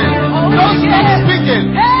flowing. Don't stop speaking.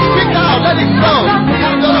 Speak out. Let it flow.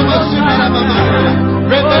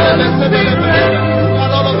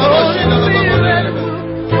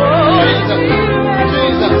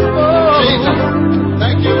 Jesus. Jesus.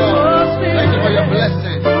 Thank you, Lord. Thank you for your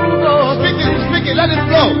blessing. Speak it. Let it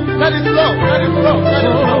flow. Let it flow. Let it flow. Let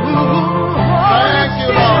it flow. Thank you,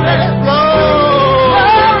 Lord. Let it flow.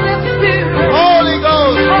 Holy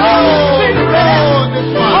Ghost. Flow. Flow in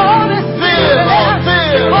this one. Feel, Lord.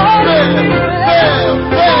 Feel. Thank you.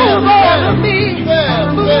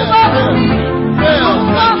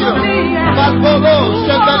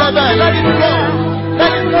 Let it flow.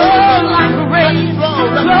 Let it flow like a rain. Flow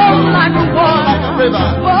like a river.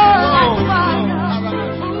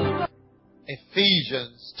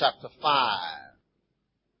 Ephesians chapter 5.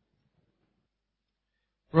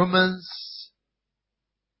 Romans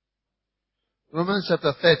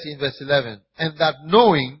chapter 13 verse 11. And that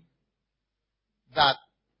knowing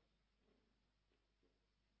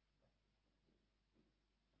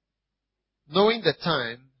the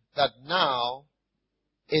time, that now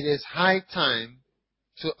it is high time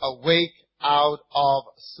to awake out of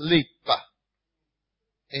sleep.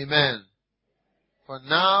 Amen. For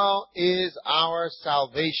now is our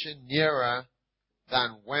salvation nearer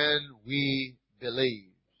than when we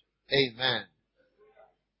believed. Amen.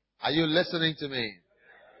 Are you listening to me?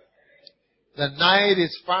 The night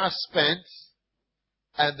is far spent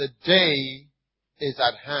and the day is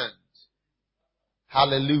at hand.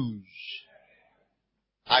 Hallelujah.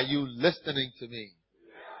 Are you listening to me?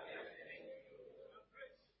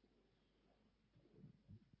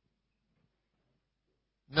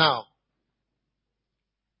 Now,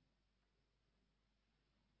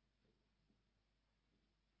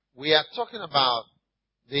 we are talking about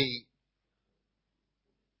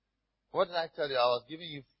what did I tell you? I was giving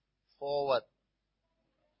you forward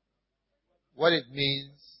what it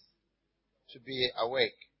means to be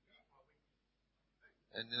awake.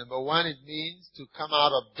 And number one, it means to come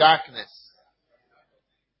out of darkness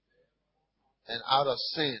and out of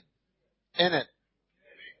sin. In it.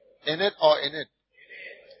 In it or in it.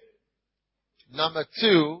 Number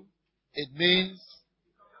two, it means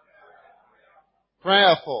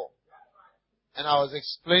prayerful. And I was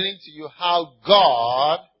explaining to you how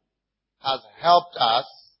God has helped us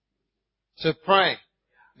to pray.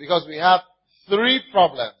 Because we have three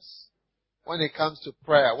problems when it comes to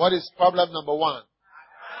prayer. What is problem number one?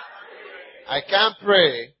 I can't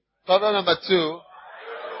pray. Problem number two,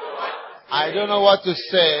 I don't know what to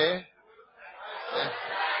say.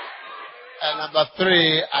 And number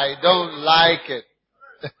three, I don't like it.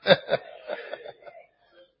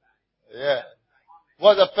 Yeah.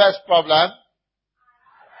 What's the first problem?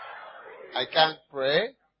 I can't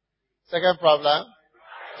pray. Second problem,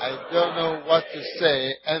 I don't know what to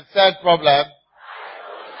say. And third problem,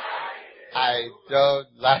 I don't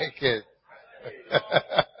like it.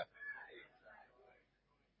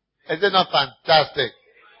 Is it not fantastic?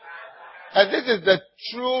 And this is the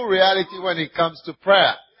true reality when it comes to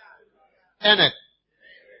prayer. Ened.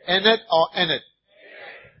 Ened or Ened.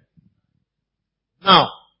 Now,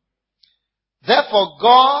 therefore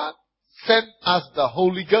God sent us the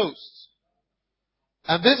Holy Ghost.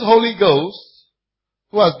 And this Holy Ghost,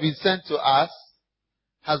 who has been sent to us,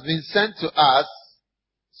 has been sent to us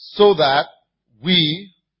so that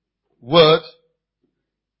we would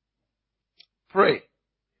pray.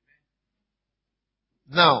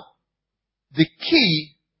 Now, the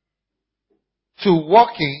key to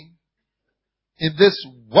walking in this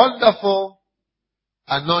wonderful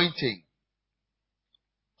anointing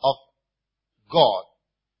of God,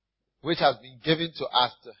 which has been given to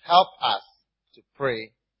us to help us to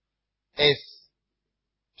pray, is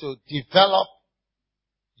to develop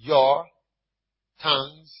your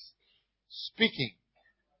tongues speaking.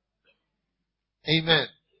 Amen.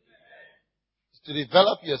 To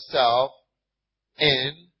develop yourself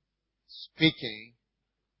in speaking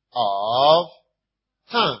of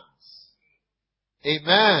tongues.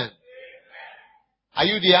 Amen. Are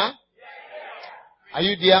you there? Are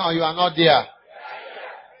you there or you are not there?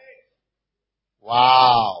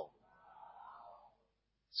 Wow.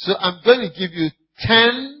 So I'm going to give you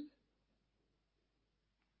 10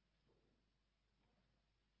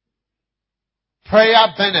 prayer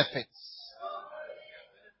benefits.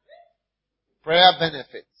 Prayer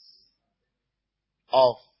benefits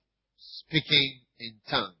of speaking in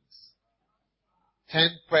tongues. 10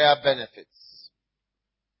 prayer benefits.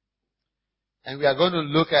 And we are going to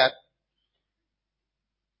look at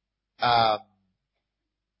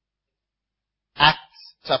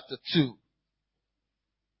Acts chapter 2,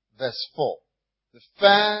 verse 4. The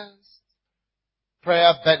first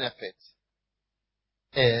prayer benefit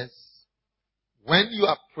is when you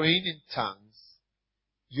are praying in tongues,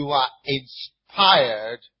 you are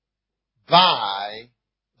inspired by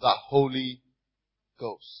the Holy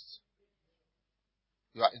Ghost.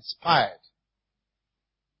 You are inspired.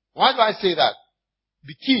 Why do I say that?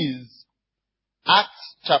 Because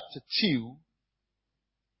Acts chapter 2,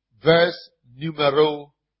 verse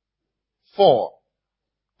numero 4.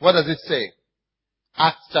 What does it say?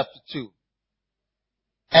 Acts chapter 2.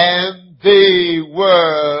 And they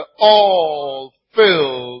were all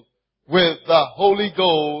filled with the Holy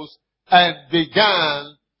Ghost and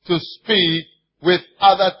began to speak with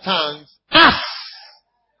other tongues as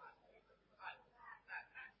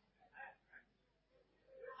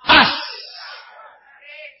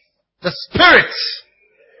the Spirit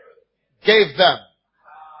gave them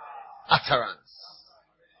utterance.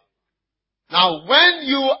 Now when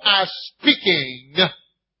you are speaking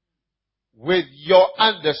with your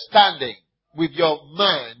understanding, with your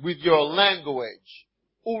mind, with your language,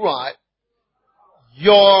 alright,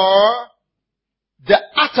 the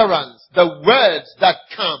utterance, the words that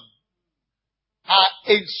come are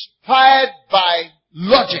inspired by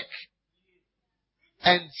logic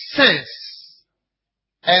and sense,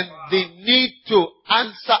 and they need to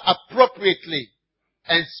answer appropriately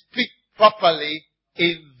and speak properly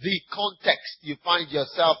in the context you find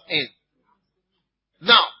yourself in.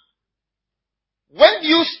 Now, when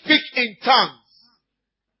you speak in tongues,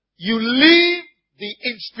 you leave the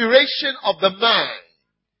inspiration of the mind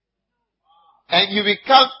and you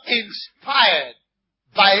become inspired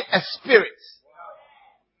by a spirit.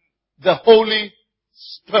 The Holy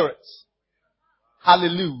Spirit.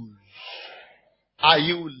 Hallelujah. Are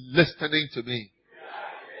you listening to me?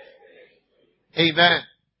 Amen.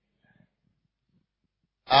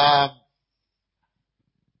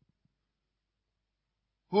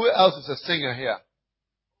 Who else is a singer here?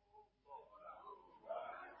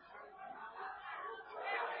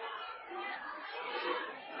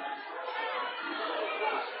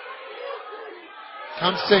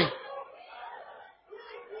 Come sing.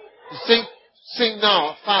 Sing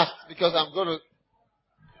now, fast, because I'm going to.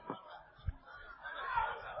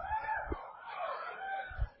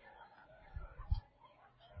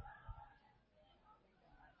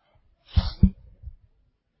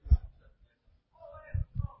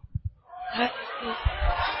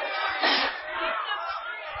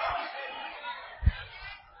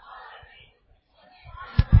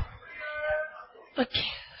 Okay.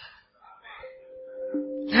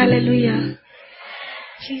 Hallelujah.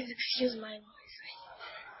 Please excuse my voice.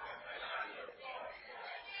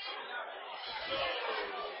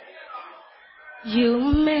 You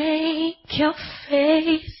make your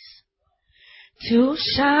face to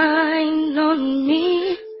shine on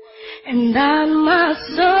me, and that my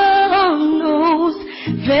soul knows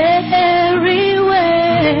very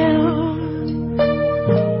well.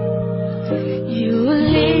 You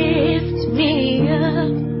lift me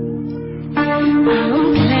up. I'm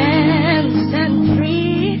cleansed and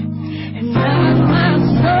free, and now my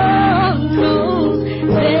soul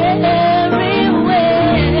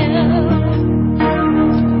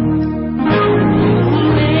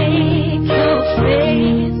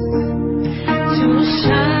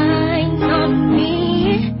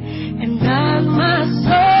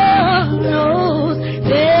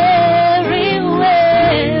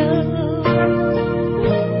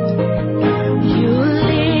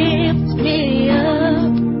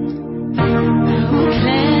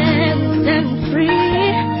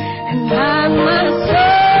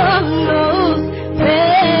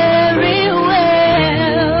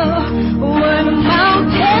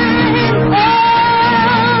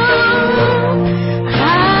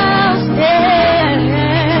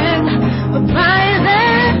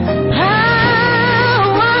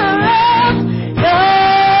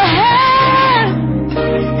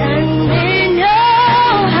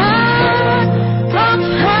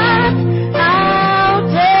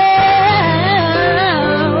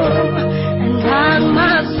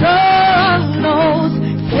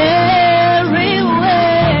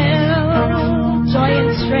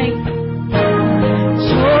strength,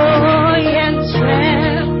 joy and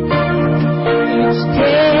strength. Each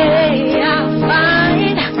day I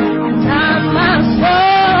find, and my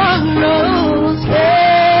soul knows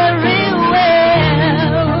very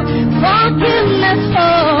well. Forgiveness,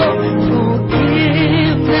 forgiveness,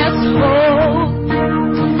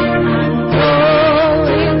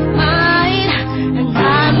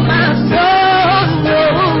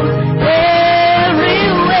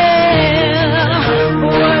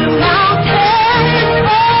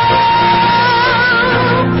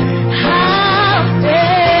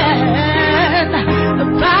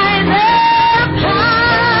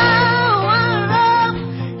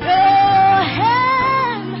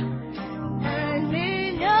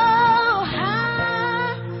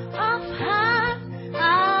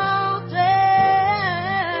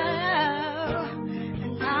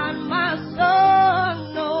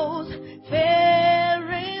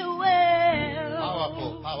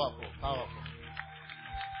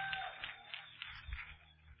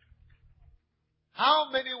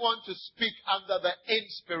 To speak under the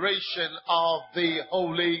inspiration of the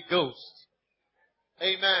Holy Ghost.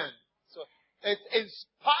 Amen. So it's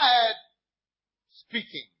inspired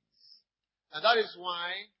speaking. And that is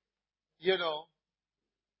why, you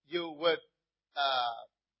would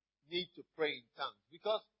need to pray in tongues.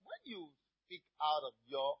 Because when you speak out of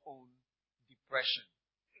your own depression,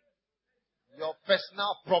 your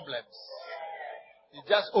personal problems, you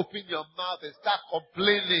just open your mouth and start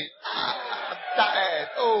complaining. I'm tired.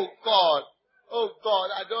 Oh God,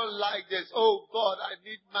 I don't like this. Oh God, I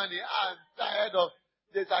need money. I'm tired of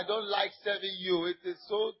this. I don't like serving you. It is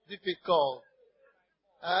so difficult.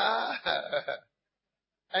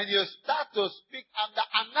 And you start to speak under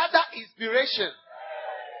another inspiration.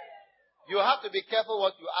 You have to be careful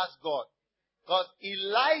what you ask God. Because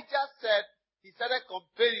Elijah said, he started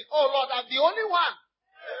complaining, oh Lord, I'm the only one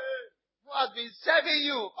who has been serving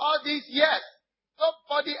you all these years.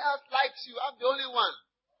 Nobody else likes you. I'm the only one.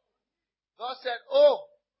 God said, oh,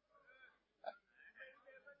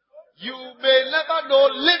 you may never know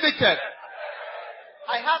limited.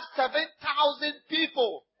 I have 7,000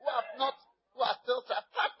 people who are still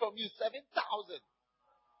apart from you. 7,000.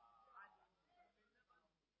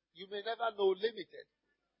 You may never know limited.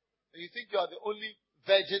 And you think you are the only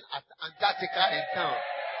virgin at Antarctica in town.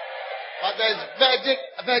 But there's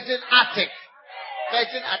Virgin Arctic,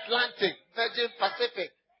 Virgin Atlantic, Virgin Pacific.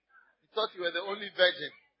 You thought you were the only virgin.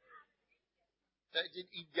 Virgin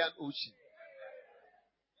Indian Ocean.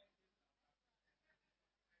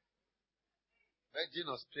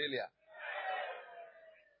 Virgin Australia.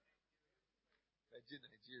 Virgin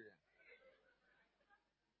Nigeria.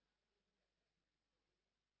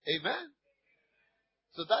 Amen.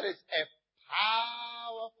 So that is a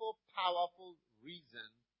powerful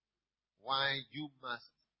reason why you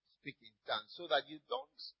must speak in tongues, so that you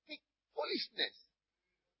don't speak foolishness.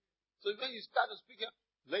 So when you start to speak,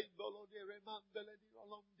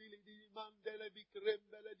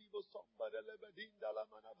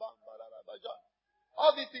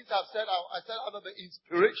 all these things I've said, I said out of the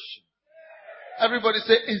inspiration. Everybody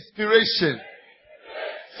say inspiration.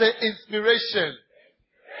 Say inspiration.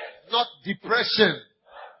 Not depression.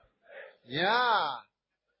 Yeah.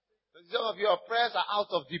 Some of your prayers are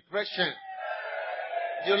out of depression.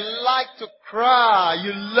 You like to cry.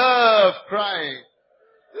 You love crying.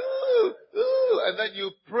 Ooh, ooh. And then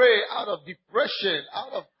you pray out of depression,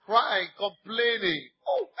 out of crying, complaining.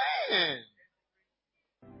 Oh man.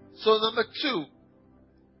 So number 2.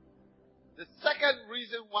 The second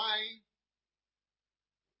reason why,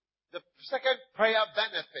 the second prayer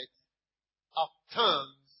benefit of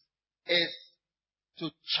tongues is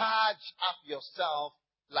to charge up yourself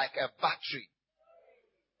like a battery.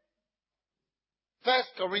 1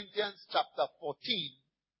 Corinthians chapter 14,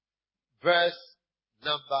 verse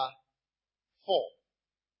number 4.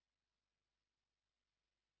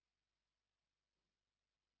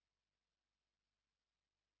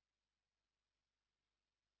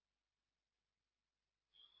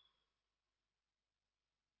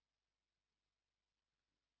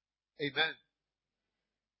 Amen.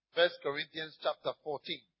 1 Corinthians chapter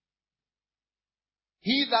 14.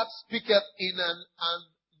 He that speaketh in an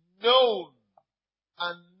unknown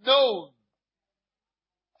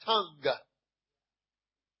tongue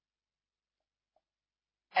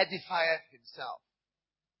edifieth himself.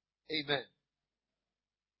 Amen.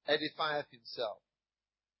 Edifieth himself.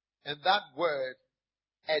 And that word,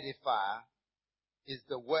 edifier, is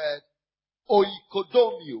the word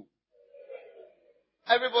oikodomio.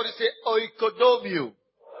 Everybody say oikodomio.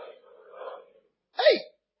 Hey!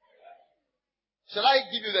 Shall I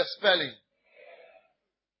give you the spelling?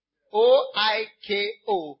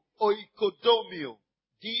 O-I-K-O. Oikodomio.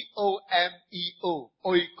 D-O-M-E-O.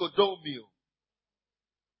 Oikodomio.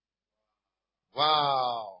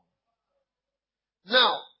 Wow.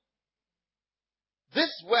 Now,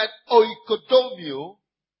 this word oikodomio,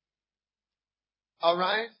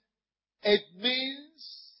 alright, it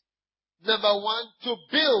means, number one, to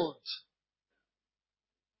build.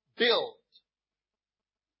 Build.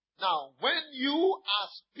 Now, when you are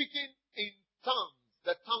speaking in tongues,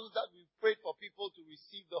 the tongues that we prayed for people to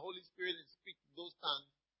receive the Holy Spirit and speak those tongues,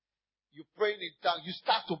 you pray in tongues, you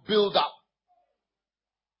start to build up.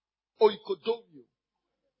 Oikodomio.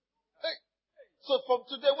 Hey. So from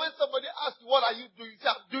today, when somebody asks you, what are you doing? Say,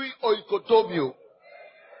 I'm doing oikodomio.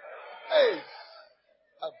 Hey.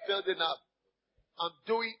 I'm building up. I'm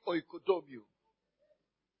doing oikodomio.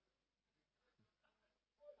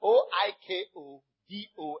 O-I-K-O-D-O-M-E-O.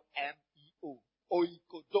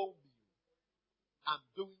 Oikodomio. I'm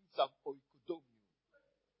doing some oikodomio.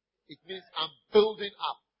 It means I'm building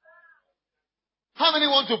up. How many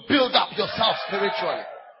want to build up yourself spiritually?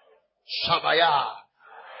 Shabaya.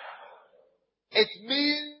 It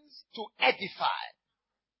means to edify.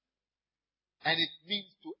 And it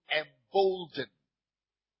means to embolden.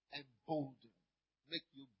 Embolden. Make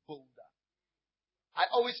you bolder. I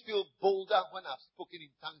always feel bolder when I've spoken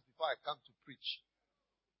in tongues before I come to preach.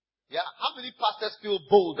 Yeah? How many pastors feel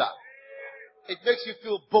bolder? It makes you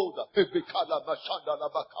feel bolder. It makes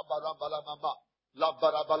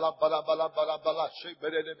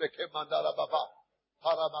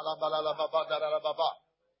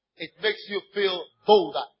you feel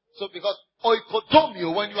bolder. So because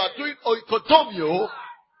oikodomio, when you are doing oikodomio,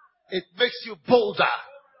 it makes you bolder.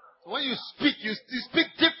 When you speak, you speak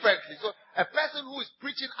differently. So a person who is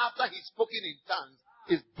preaching after he's spoken in tongues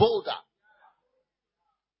is bolder.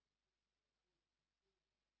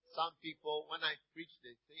 Some people, when I preach,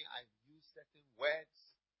 they say I use certain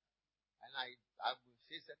words and I will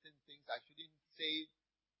say certain things. I shouldn't say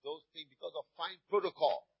those things because of fine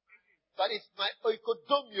protocol. But it's my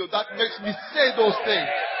oikodomio that makes me say those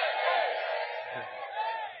things.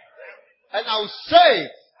 And I'll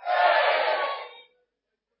say it.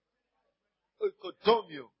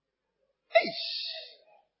 Oikodomio. Eish.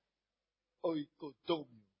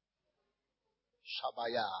 Oikodomio.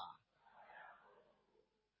 Shabaya.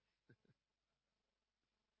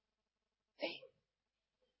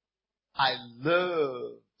 I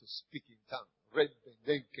love to speak in tongues.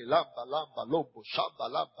 Redbendenke lamba lamba lombo shamba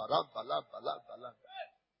lamba lamba lamba lamba lamba.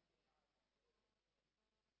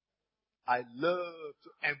 I love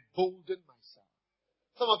to embolden myself.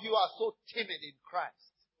 Some of you are so timid in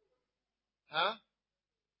Christ. Huh?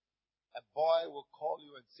 A boy will call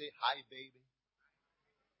you and say, hi baby.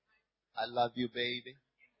 I love you baby.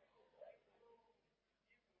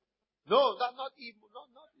 No, that's not evil.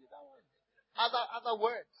 Not that one. Other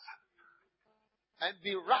words. And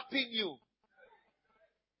be rapping you.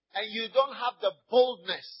 And you don't have the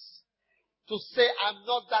boldness to say, I'm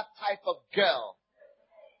not that type of girl.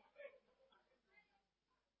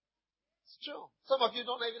 It's true. Some of you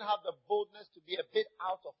don't even have the boldness to be a bit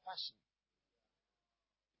out of fashion.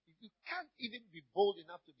 You can't even be bold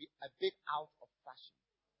enough to be a bit out of fashion.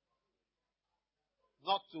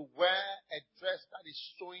 Not to wear a dress that is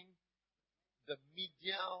showing the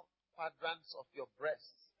medial quadrants of your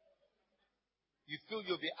breasts. You feel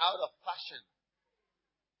you'll be out of fashion.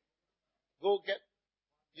 Go get,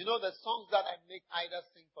 you know the songs that I make Ida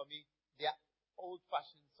sing for me, they are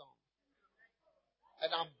old-fashioned songs. And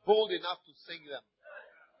I'm bold enough to sing them.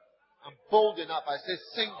 I'm bold enough. I say,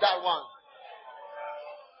 sing that one.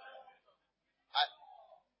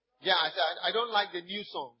 I don't like the new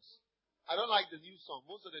songs. I don't like the new song.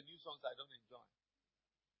 Most of the new songs I don't enjoy.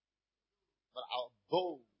 But I'm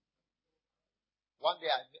bold. One day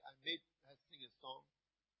I made her sing a song.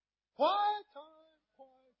 Quiet time,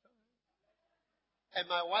 quiet time. And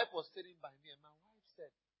my wife was sitting by me and my wife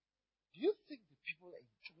said, do you think the people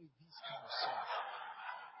enjoy these kind of songs?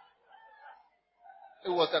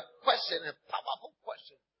 It was a question, a powerful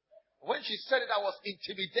question. When she said it, I was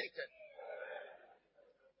intimidated.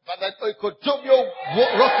 But that oikodomio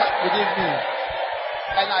rose up within me.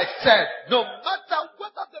 And I said, no matter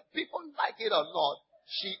whether the people like it or not,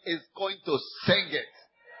 she is going to sing it.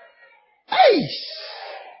 Hey!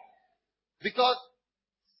 Because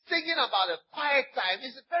singing about a quiet time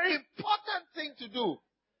is a very important thing to do.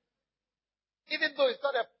 Even though it's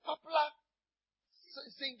not a popular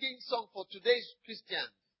singing song for today's Christians.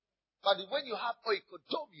 But when you have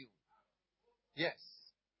oikodomio, yes.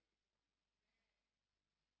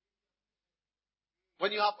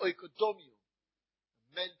 When you have oikodomio,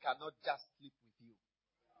 men cannot just sleep with you.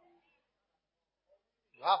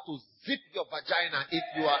 You have to zip your vagina if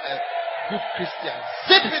you are a good Christian.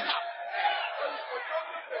 Zip it up.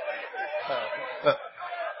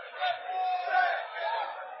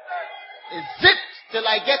 It's zipped till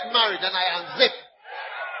I get married and I unzip.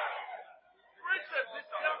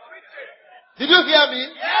 Did you hear me?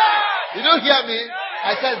 Did you hear me?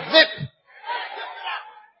 I said zip.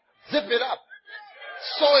 Zip it up.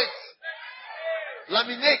 Sew it.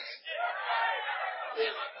 Laminate.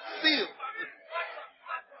 Seal.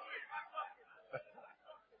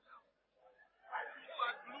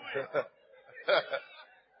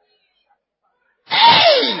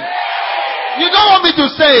 Hey! You don't want me to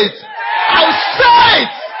say it? I'll say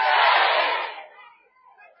it!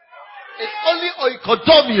 It's only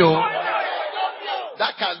oikodomio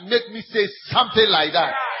that can make me say something like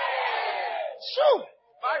that. Sure.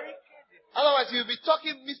 Otherwise, you'll be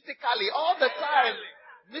talking mystically all the time.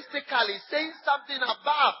 Mystically, saying something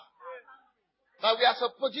above. But we are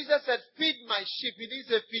supposed, Jesus said, feed my sheep. He didn't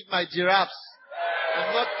say feed my giraffes.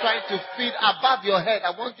 I'm not trying to feed above your head.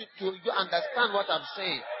 I want you to understand what I'm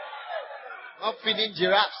saying. I'm not feeding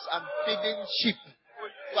giraffes. I'm feeding sheep.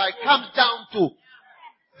 So I come down to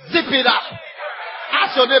zip it up.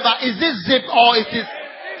 Ask your neighbor, is it zip or it is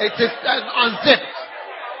unzipped?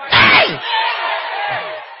 Hey!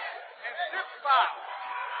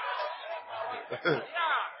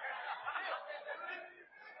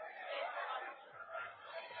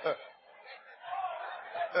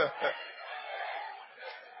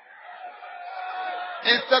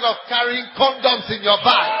 Instead of carrying condoms in your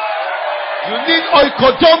bag, you need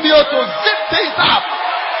oikodomio to zip things up.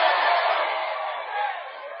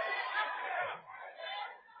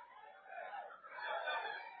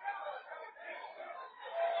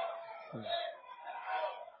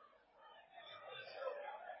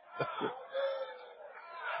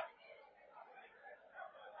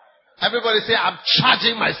 Everybody say, I'm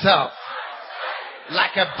charging myself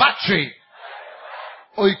like a battery.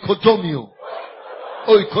 Oikodomio.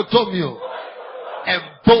 Oikodomio.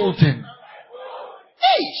 Emboldened.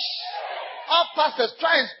 Eish! All pastors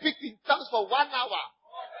try and speak in tongues for 1 hour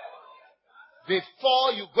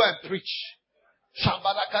before you go and preach.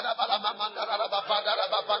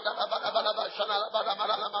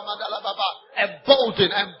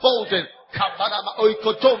 Emboldened, emboldened.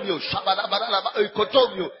 Oikodomio,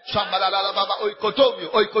 oikodomio, oikodomio,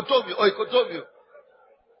 oikodomio, oikodomio.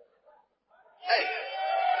 Hey.